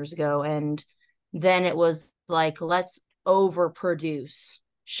many years ago, and then it was like, let's overproduce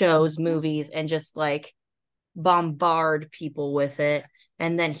shows, movies, and just like bombard people with it.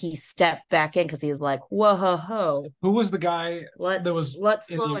 And then he stepped back in because he was like, whoa. Who was the guy let's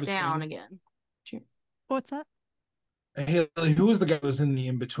slow it down again. What's that? Haley, who was the guy who was in the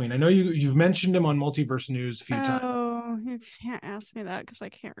in-between? I know you've mentioned him on Multiverse News a few times. Oh, you can't ask me that because I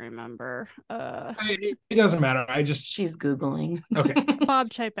can't remember. It doesn't matter. She's Googling. Okay. Bob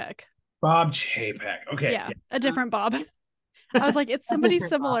Chapek. Bob Chapek. Okay. Yeah, a different Bob. I was like, it's somebody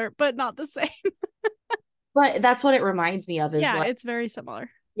similar, Bob, but not the same. But that's what it reminds me of. It's very similar.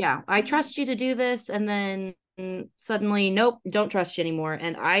 Yeah, I trust you to do this, and then suddenly, nope, don't trust you anymore.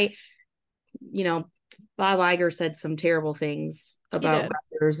 And Bob Iger said some terrible things about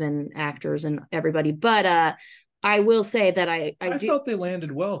writers and actors and everybody, but I will say that I felt they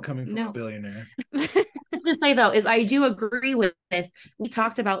landed well coming from a billionaire. I was gonna say though is I do agree with Ryan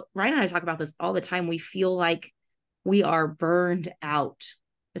and I talk about this all the time. We feel like we are burned out,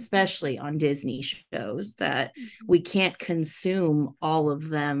 especially on Disney shows, that we can't consume all of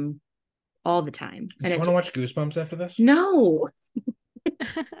them all the time. Do you want to watch Goosebumps after this? No.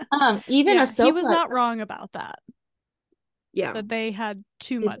 Even Ahsoka, he was not wrong about that. Yeah, that they had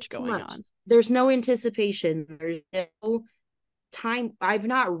too much going on. There's no anticipation. There's no time. I've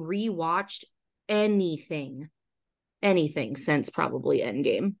not rewatched anything since probably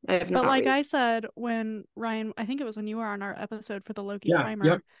Endgame. But like I said, when Ryan, I think it was when you were on our episode for the Loki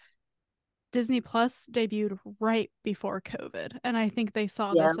primer, Disney Plus debuted right before COVID, and I think they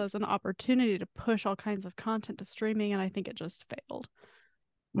saw this as an opportunity to push all kinds of content to streaming, and I think it just failed.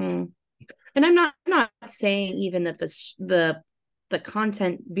 And I'm not saying even that the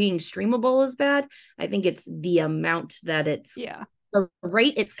content being streamable is bad. I think it's the amount that it's the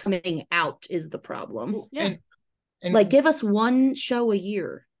rate it's coming out is the problem. Yeah. And like give us one show a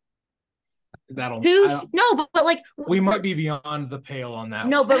year. But like we might be beyond the pale on that.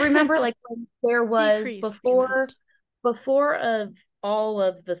 No, but remember, like when there was before of all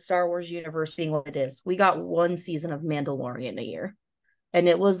of the Star Wars universe being what it is, we got one season of Mandalorian a year. And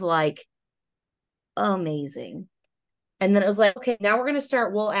it was like amazing. And then it was like, okay, now we're gonna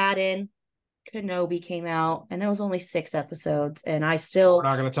start. We'll add in Kenobi came out, and it was only 6 episodes, and I still We're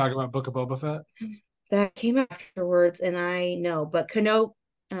not going to talk about Book of Boba Fett. that came afterwards, and I know, but Kenobi,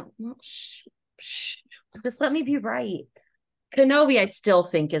 well, just let me be right. Kenobi, I still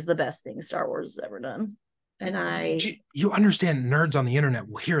think is the best thing Star Wars has ever done, and you understand, nerds on the internet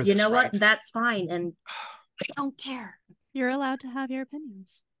will hear this. You know right? what? That's fine, and I don't care. You're allowed to have your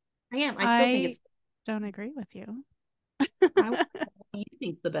opinions. I am. I still think it's. Don't agree with you. What do you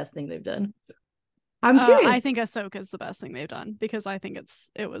think's the best thing they've done? I'm curious. I think Ahsoka is the best thing they've done because I think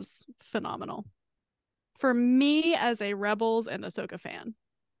it was phenomenal. For me, as a Rebels and Ahsoka fan,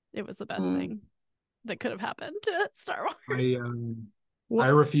 it was the best thing that could have happened to Star Wars. I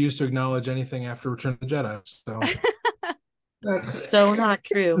refuse to acknowledge anything after Return of the Jedi. So that's so not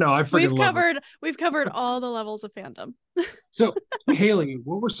true. No, I freaking we've covered all the levels of fandom. So, Haley,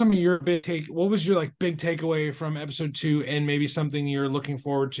 what were some of your what was your big takeaway from episode 2, and maybe something you're looking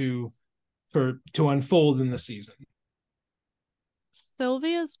forward to unfold in the season?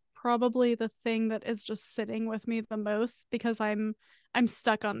 Sylvie is probably the thing that is just sitting with me the most because I'm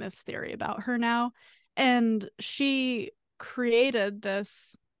stuck on this theory about her now, and she created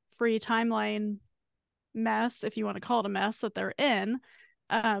this free timeline mess, if you want to call it a mess, that they're in,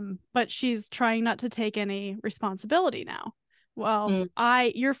 but she's trying not to take any responsibility now. Well,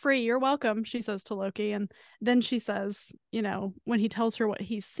 you're free, you're welcome, she says to Loki, and then she says, when he tells her what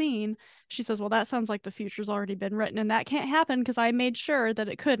he's seen, she says, well, that sounds like the future's already been written, and that can't happen because I made sure that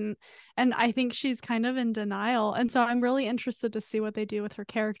it couldn't. And I think she's kind of in denial, and so I'm really interested to see what they do with her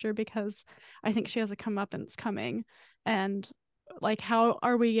character, because I think she has a comeuppance coming. And how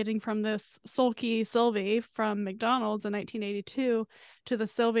are we getting from this sulky Sylvie from McDonald's in 1982 to the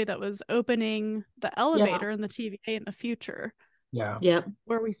Sylvie that was opening the elevator in the TVA in the future? Yeah. Yep.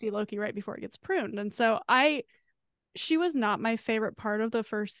 Where we see Loki right before it gets pruned. And so she was not my favorite part of the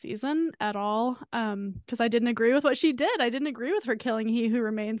first season at all, because I didn't agree with what she did. I didn't agree with her killing He Who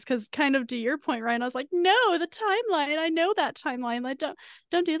Remains, because kind of to your point, Ryan, I was like, no, the timeline, I know that timeline,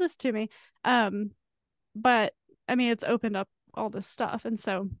 don't do this to me. But I mean, it's opened up all this stuff, and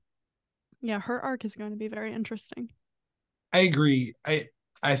so yeah, her arc is going to be very interesting. I agree.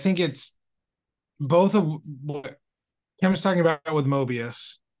 I think it's both of what Kim was talking about with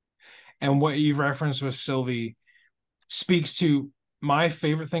Mobius and what you've referenced with Sylvie speaks to my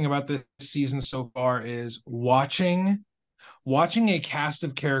favorite thing about this season so far is watching a cast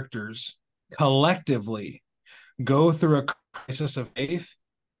of characters collectively go through a crisis of faith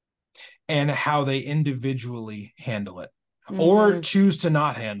and how they individually handle it. Or choose to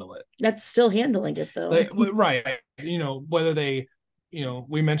not handle it. That's still handling it, though. Right. Whether they,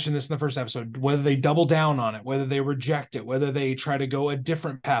 we mentioned this in the first episode, whether they double down on it, whether they reject it, whether they try to go a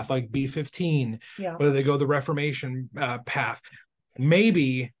different path like B-15, whether they go the Reformation path.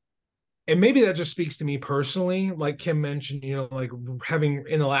 Maybe that just speaks to me personally, like Kim mentioned, having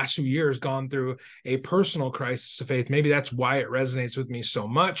in the last few years gone through a personal crisis of faith. Maybe that's why it resonates with me so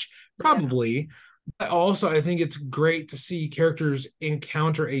much. Probably. Yeah. Also, I think it's great to see characters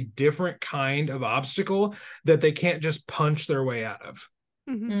encounter a different kind of obstacle that they can't just punch their way out of.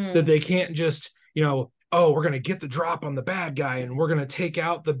 That they can't just, we're going to get the drop on the bad guy and we're going to take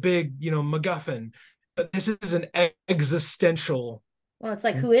out the big, MacGuffin. But this is an existential. Well, it's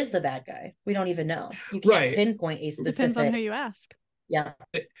like, who is the bad guy? We don't even know. You can't pinpoint a specific. Depends on who you ask. Yeah.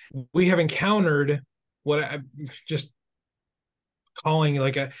 We have encountered what I just calling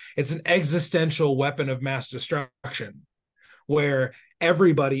it's an existential weapon of mass destruction where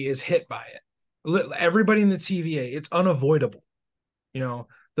everybody is hit by it. Everybody in the TVA, it's unavoidable.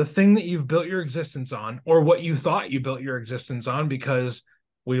 The thing that you've built your existence on, or what you thought you built your existence on, because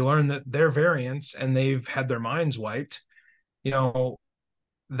we learned that they're variants and they've had their minds wiped,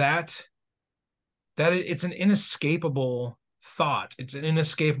 that it's an inescapable thought. It's an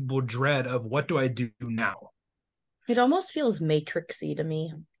inescapable dread of, what do I do now? It almost feels Matrixy to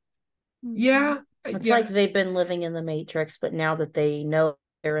me. Yeah. It's like they've been living in the Matrix, but now that they know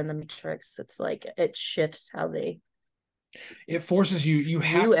they're in the Matrix, it's like it shifts how they. It forces you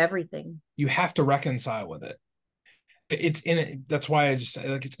do everything. You have to reconcile with it. It's in it. That's why I just say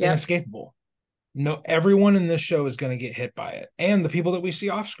it's inescapable. No, everyone in this show is going to get hit by it, and the people that we see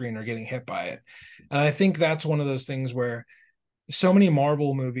off screen are getting hit by it. And I think that's one of those things where so many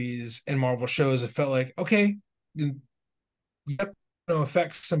Marvel movies and Marvel shows have felt like, okay,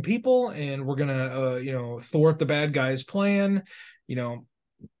 affect some people, and we're gonna thwart the bad guy's plan.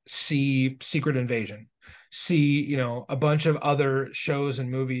 see Secret Invasion, see, you know, a bunch of other shows and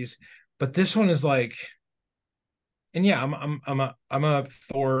movies, but this one is like, and yeah, I'm a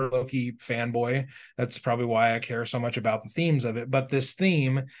Thor Loki fanboy. That's probably why I care so much about the themes of it. But this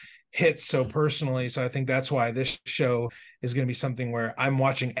theme hits so personally, so I think that's why this show is going to be something where I'm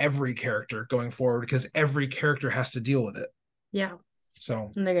watching every character going forward, because every character has to deal with it. Yeah.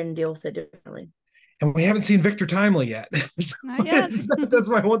 So, and they're going to deal with it differently. And we haven't seen Victor Timely yet. So Not yet. That's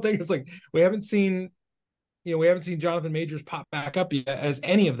my one thing. Is like we haven't seen Jonathan Majors pop back up yet as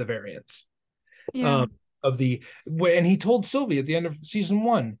any of the variants. Yeah. Of the, and he told Sylvie at the end of season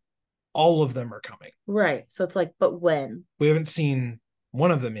 1, all of them are coming. Right. So it's like, but when? We haven't seen one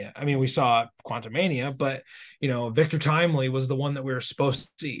of them yet. I mean, we saw Quantumania, but you know, Victor Timely was the one that we were supposed to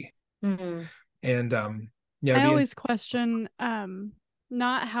see. Mm-hmm. And yeah, I always question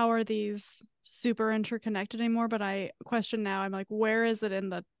not how are these super interconnected anymore, but I question now, I'm like, where is it in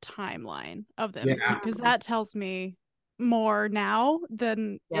the timeline of the MCU? Because that tells me more now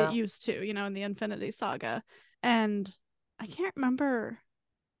than it used to, you know, in the Infinity Saga. And I can't remember,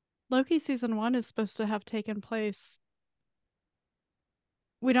 Loki season 1 is supposed to have taken place.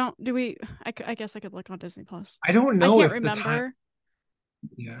 I guess I could look on Disney Plus. I don't know. I can't remember.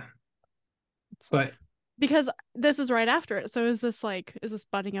 Yeah. But because this is right after it. So is this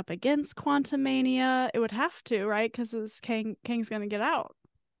butting up against Quantumania? It would have to, right? Because Kang's gonna get out.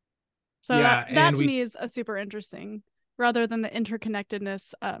 So that to me is a super interesting, rather than the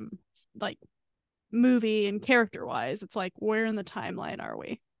interconnectedness, like movie and character wise. It's like, where in the timeline are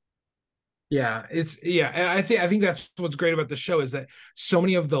we? Yeah, and I think that's what's great about the show, is that so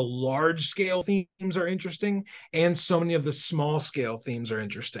many of the large scale themes are interesting, and so many of the small scale themes are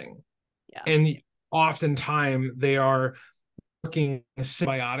interesting. Yeah. And oftentimes they are working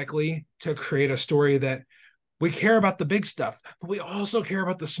symbiotically to create a story that we care about the big stuff, but we also care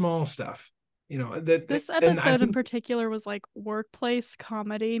about the small stuff. You know, that this episode in particular was like workplace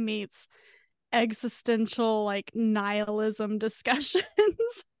comedy meets existential like nihilism discussions.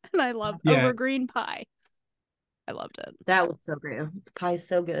 And I loved over green pie. I loved it. That was so great. The pie is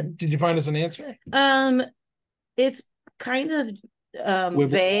so good. Did you find us an answer? It's kind of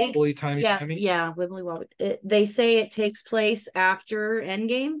vague. Wibbly, yeah, wibbly wobbly. They say it takes place after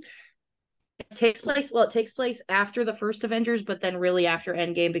Endgame. It takes place after the first Avengers, but then really after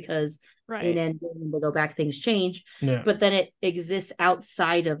Endgame, because in Endgame when they go back, things change. Yeah. But then it exists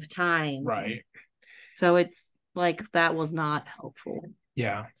outside of time. Right. So it's like that was not helpful.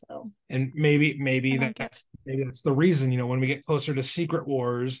 Yeah. So, and maybe that's the reason, you know, when we get closer to Secret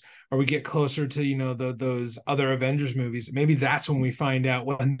Wars, or we get closer to, you know, those other Avengers movies, maybe that's when we find out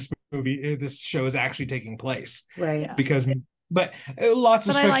when this show is actually taking place. Right. Yeah. Because but lots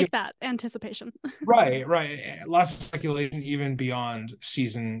of I like that anticipation. right. Lots of speculation even beyond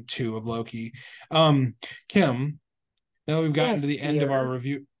season 2 of Loki. Kim, now we've gotten to the end of our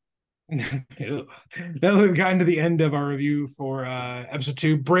review. Now that we've gotten to the end of our review for episode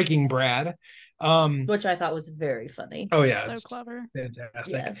 2, Breaking Brad, which I thought was very funny. Oh yeah, so clever,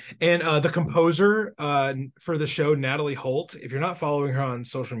 fantastic. Yes. And the composer for the show, Natalie Holt, if you're not following her on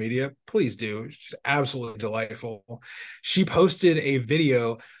social media, please do. She's absolutely delightful. She posted a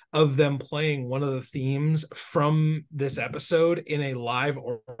video of them playing one of the themes from this episode in a live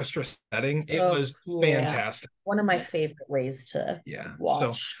orchestra setting. It was fantastic. One of my favorite ways to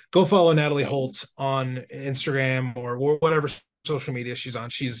watch. So go follow Natalie Holt on Instagram or whatever social media she's on.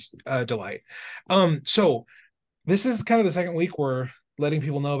 She's a delight. So this is kind of the second week we're letting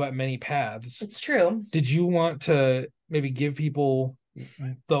people know about many paths. It's true. Did you want to maybe give people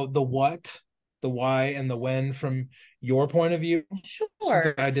the what, the why, and the when from your point of view?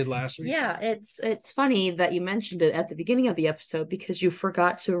 Sure. I did last week. Yeah, it's funny that you mentioned it at the beginning of the episode, because you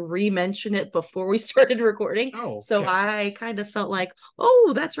forgot to re-mention it before we started recording. Oh, okay. So I kind of felt like,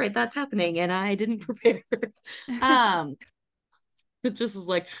 oh, that's right, that's happening, and I didn't prepare. It just was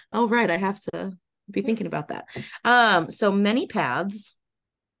like, oh right, I have to be thinking about that. So many paths.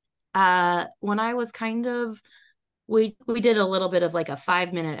 When I was kind of, we did a little bit of like a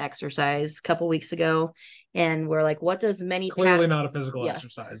 5-minute exercise a couple weeks ago, and we're like, what does many clearly not a physical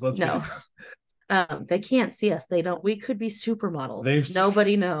exercise? Let's be honest. They can't see us. They don't. We could be supermodels.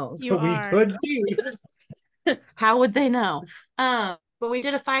 Nobody knows. We could be. How would they know? But we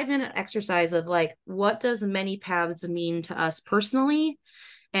did a 5-minute exercise of like, what does many paths mean to us personally,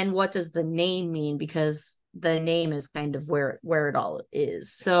 and what does the name mean? Because the name is kind of where it all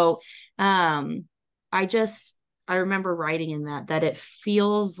is. So, I remember writing in that it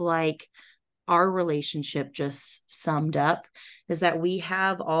feels like our relationship just summed up, is that we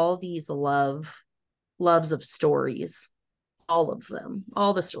have all these loves of stories of them,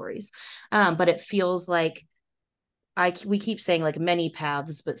 all the stories. But it feels like we keep saying like many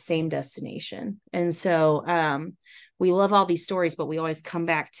paths, but same destination. And so we love all these stories, but we always come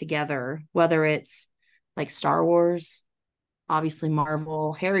back together, whether it's like Star Wars, obviously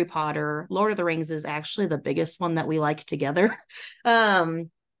Marvel, Harry Potter, Lord of the Rings is actually the biggest one that we like together.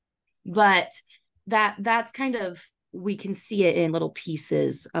 But that's kind of, we can see it in little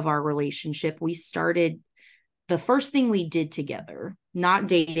pieces of our relationship. We started, the first thing we did together, not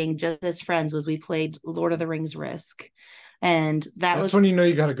dating, just as friends, was we played Lord of the Rings Risk. And that's when you know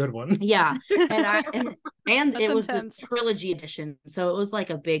you got a good one. Yeah. And it was intense. the trilogy edition. So it was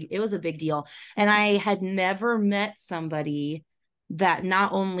like a big deal. And I had never met somebody that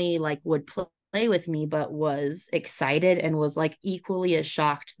not only like would play with me, but was excited and was like equally as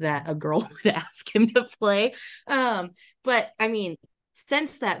shocked that a girl would ask him to play. But I mean,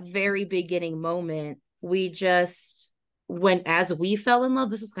 since that very beginning moment, we just as we fell in love,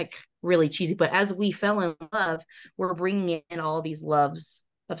 this is like really cheesy, but as we fell in love, we're bringing in all these loves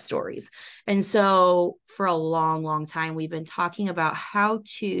of stories. And so for a long, long time, we've been talking about how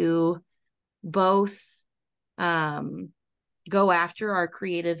to both go after our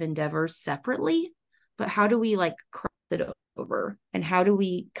creative endeavors separately, but how do we like cross it over, and how do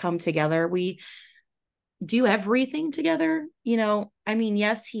we come together? We do everything together, you know. I mean,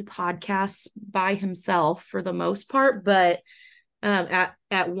 yes, he podcasts by himself for the most part, but at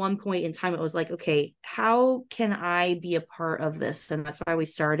one point in time it was like, okay, how can I be a part of this? And that's why we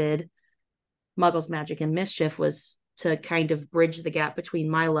started Muggles, Magic, and Mischief, was to kind of bridge the gap between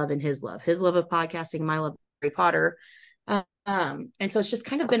my love and his love of podcasting, my love of Harry Potter. And so it's just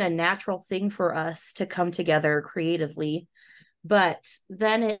kind of been a natural thing for us to come together creatively. But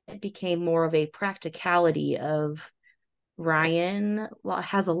then it became more of a practicality of Ryan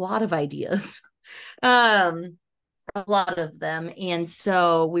has a lot of ideas, a lot of them. And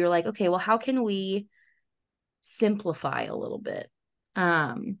so we were like, okay, well, how can we simplify a little bit?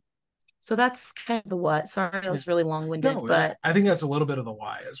 So that's kind of the what. Sorry, that was really long-winded, but I think that's a little bit of the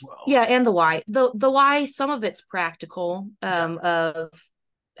why as well. Yeah, and the why. The why, some of it's practical, of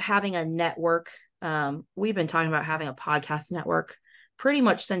having a network. We've been talking about having a podcast network pretty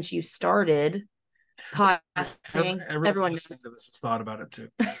much since you started podcasting. Everyone listening to this has thought about it too.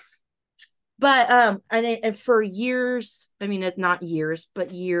 But and for years, I mean, not years, but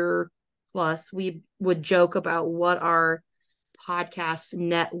year plus, we would joke about what our podcast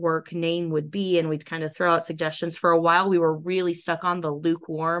network name would be, and we'd kind of throw out suggestions. For a while we were really stuck on the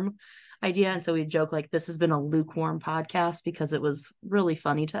lukewarm idea, and so we'd joke like, this has been a lukewarm podcast, because it was really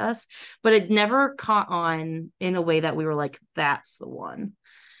funny to us, but it never caught on in a way that we were like, that's the one.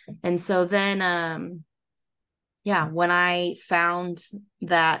 And so then when I found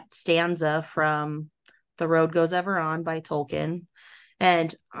that stanza from The Road Goes Ever On by Tolkien,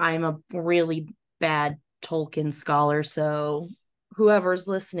 and I'm a really bad Tolkien scholar, so whoever's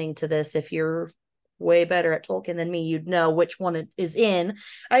listening to this, if you're way better at Tolkien than me, you'd know which one it is in.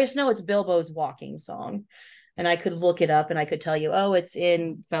 I just know it's Bilbo's walking song, and I could look it up and I could tell you, oh, it's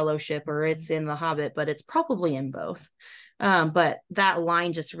in Fellowship or it's in The Hobbit, but it's probably in both. But that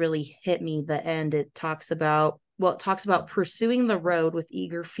line just really hit me. The end, it talks about pursuing the road with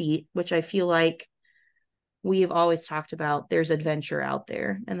eager feet, which I feel like we've always talked about. There's adventure out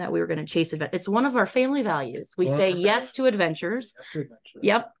there, and that we were going to chase adventure. It's one of our family values. We say yes to adventures. Yes to adventure.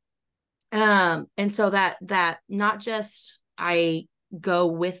 Yep. And so that not just I go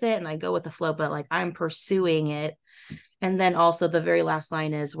with it and I go with the flow, but like I'm pursuing it. And then also the very last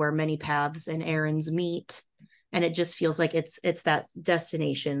line is where many paths and errands meet. And it just feels like it's that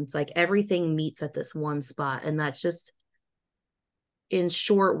destination. It's like everything meets at this one spot. And that's just, in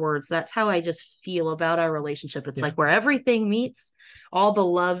short words, that's how I just feel about our relationship. It's like where everything meets, all the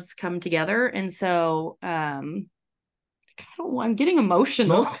loves come together. And so I'm getting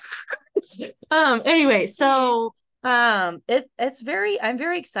emotional. Anyway, so I'm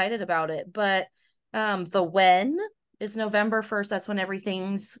very excited about it. But the when is November 1st. That's when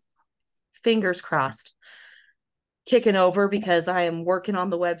everything's, fingers crossed, kicking over, because I am working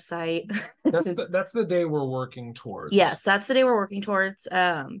on the website. That's the day we're working towards. Yes, that's the day we're working towards.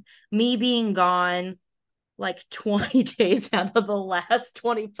 Me being gone like 20 days out of the last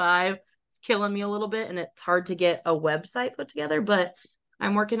 25 is killing me a little bit, and it's hard to get a website put together, but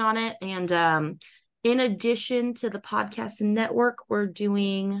I'm working on it. And in addition to the podcast network, we're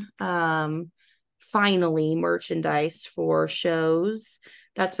doing finally merchandise for shows.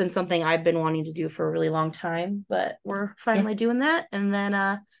 That's been something I've been wanting to do for a really long time, but we're finally doing that. And then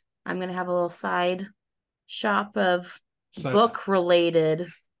I'm going to have a little side shop of book related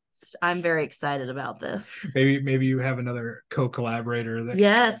I'm very excited about this. Maybe you have another co-collaborator that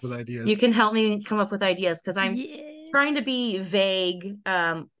yes, can come up with ideas. You can help me come up with ideas because I'm trying to be vague.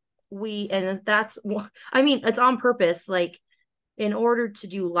 That's, I mean, it's on purpose. Like, in order to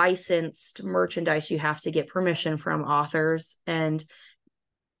do licensed merchandise, you have to get permission from authors, and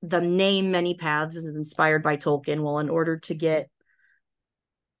the name Many Paths is inspired by Tolkien. Well, in order to get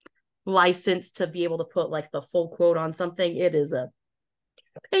licensed to be able to put like the full quote on something, it is a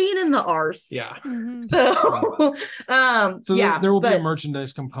pain in the arse. Yeah. So there will be a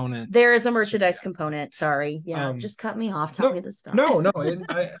merchandise component. There is a merchandise component. Sorry. Yeah. Just cut me off. Tell me to stop. No.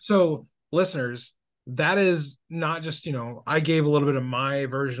 So listeners, that is not just, I gave a little bit of my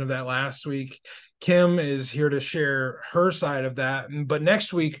version of that last week. Kim is here to share her side of that. But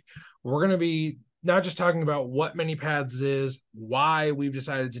next week, we're going to be not just talking about what Many Paths is, why we've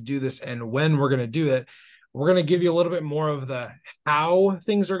decided to do this, and when we're going to do it. We're going to give you a little bit more of the how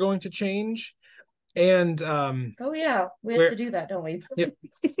things are going to change. And oh yeah, we have to do that, don't we? Yep.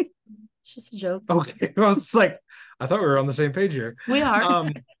 It's just a joke. Okay. I was like, I thought we were on the same page here. We are.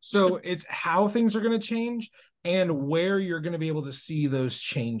 So it's how things are going to change and where you're going to be able to see those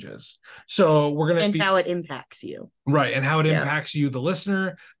changes. So we're going to how it impacts you. Right. And how it impacts you, the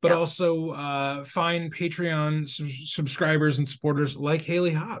listener, but also find Patreon subscribers and supporters like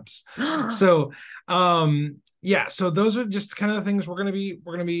Haley Hobbs. So so those are just kind of the things we're going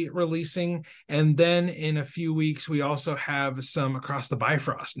to be releasing. And then in a few weeks, we also have some Across the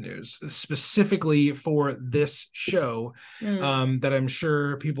Bifrost news specifically for this show that I'm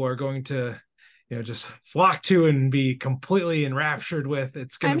sure people are going to just flock to and be completely enraptured with.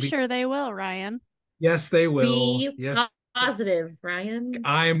 I'm sure they will, Ryan. Yes, they will. Be positive, Ryan.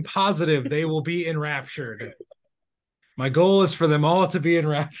 I'm positive they will be enraptured. My goal is for them all to be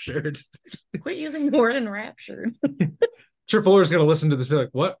enraptured. Quit using the word enraptured. Sure, Fuller's going to listen to this and be like,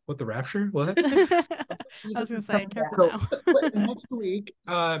 what? What, the rapture? What? I was going to say, careful now.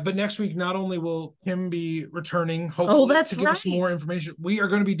 But next week, not only will Kim be returning, hopefully to give us more information, we are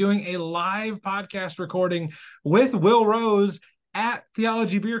going to be doing a live podcast recording with Will Rose at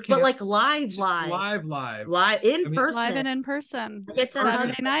Theology Beer Camp. But like live in person. Live and in person. It's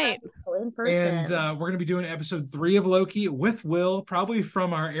Saturday night. In person. And we're going to be doing episode 3 of Loki with Will, probably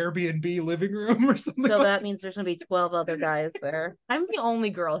from our Airbnb living room or something. So that means there's going to be 12 other guys there. I'm the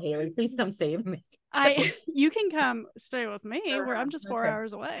only girl, Haley. Please come save me. You can come stay with me where I'm just 4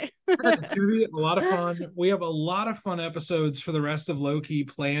 hours away. It's going to be a lot of fun. We have a lot of fun episodes for the rest of Loki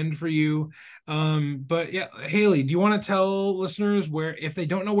planned for you. But yeah, Haley, do you want to tell listeners where, if they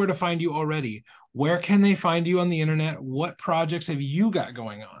don't know where to find you already, where can they find you on the internet? What projects have you got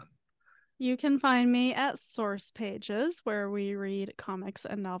going on? You can find me at Source Pages, where we read comics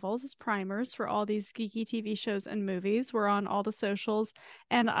and novels as primers for all these geeky TV shows and movies. We're on all the socials.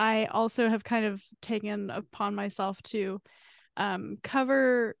 And I also have kind of taken upon myself to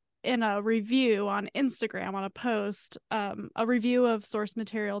cover in a review on Instagram, on a post, a review of source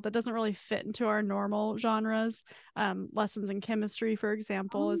material that doesn't really fit into our normal genres. Lessons in Chemistry, for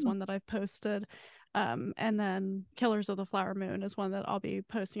example, is one that I've posted. And then Killers of the Flower Moon is one that I'll be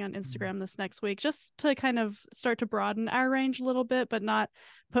posting on Instagram this next week, just to kind of start to broaden our range a little bit, but not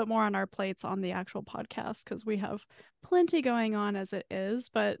put more on our plates on the actual podcast, because we have plenty going on as it is.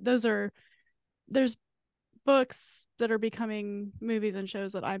 But there's books that are becoming movies and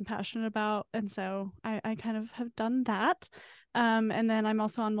shows that I'm passionate about, and so I kind of have done that. And then I'm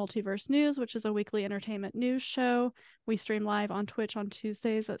also on Multiverse News, which is a weekly entertainment news show. We stream live on Twitch on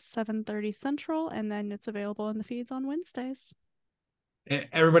Tuesdays at 7:30 Central, and then it's available in the feeds on Wednesdays.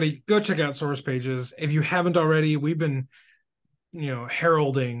 Everybody, go check out Source Pages. If you haven't already, we've been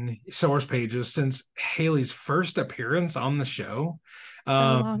heralding Source Pages since Haley's first appearance on the show. So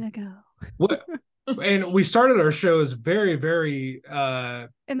long ago. And we started our shows very, very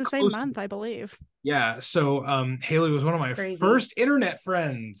in the same month, I believe. Yeah. So Haley was one of my first internet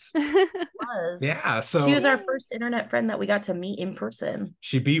friends. Yeah. So she was our first internet friend that we got to meet in person.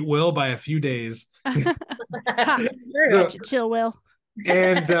 She beat Will by a few days. Chill, Will.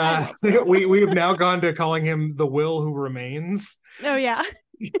 And we have now gone to calling him the Will who remains. Oh yeah.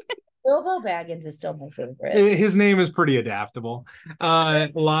 Bilbo Baggins is still my favorite. His name is pretty adaptable.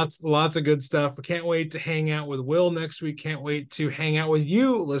 Lots of good stuff. Can't wait to hang out with Will next week. Can't wait to hang out with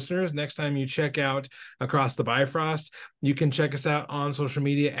you, listeners, next time you check out Across the Bifrost. You can check us out on social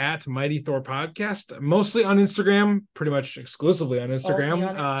media at Mighty Thor Podcast, mostly on Instagram, pretty much exclusively on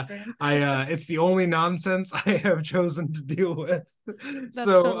Instagram. It's the only nonsense I have chosen to deal with. That's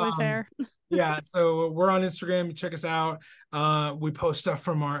totally fair. Yeah, so we're on Instagram. Check us out. We post stuff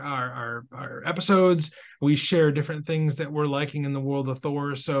from our episodes. We share different things that we're liking in the world of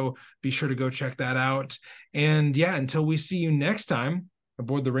Thor. So be sure to go check that out. And yeah, until we see you next time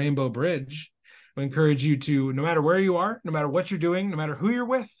aboard the Rainbow Bridge, we encourage you to, no matter where you are, no matter what you're doing, no matter who you're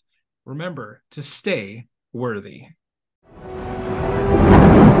with, remember to stay worthy.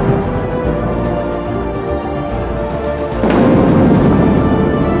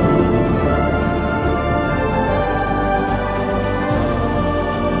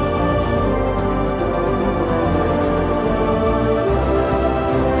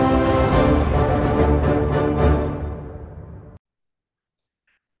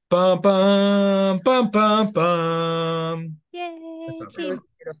 Bum bum bum bum bum. Yay, That's not It was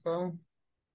beautiful.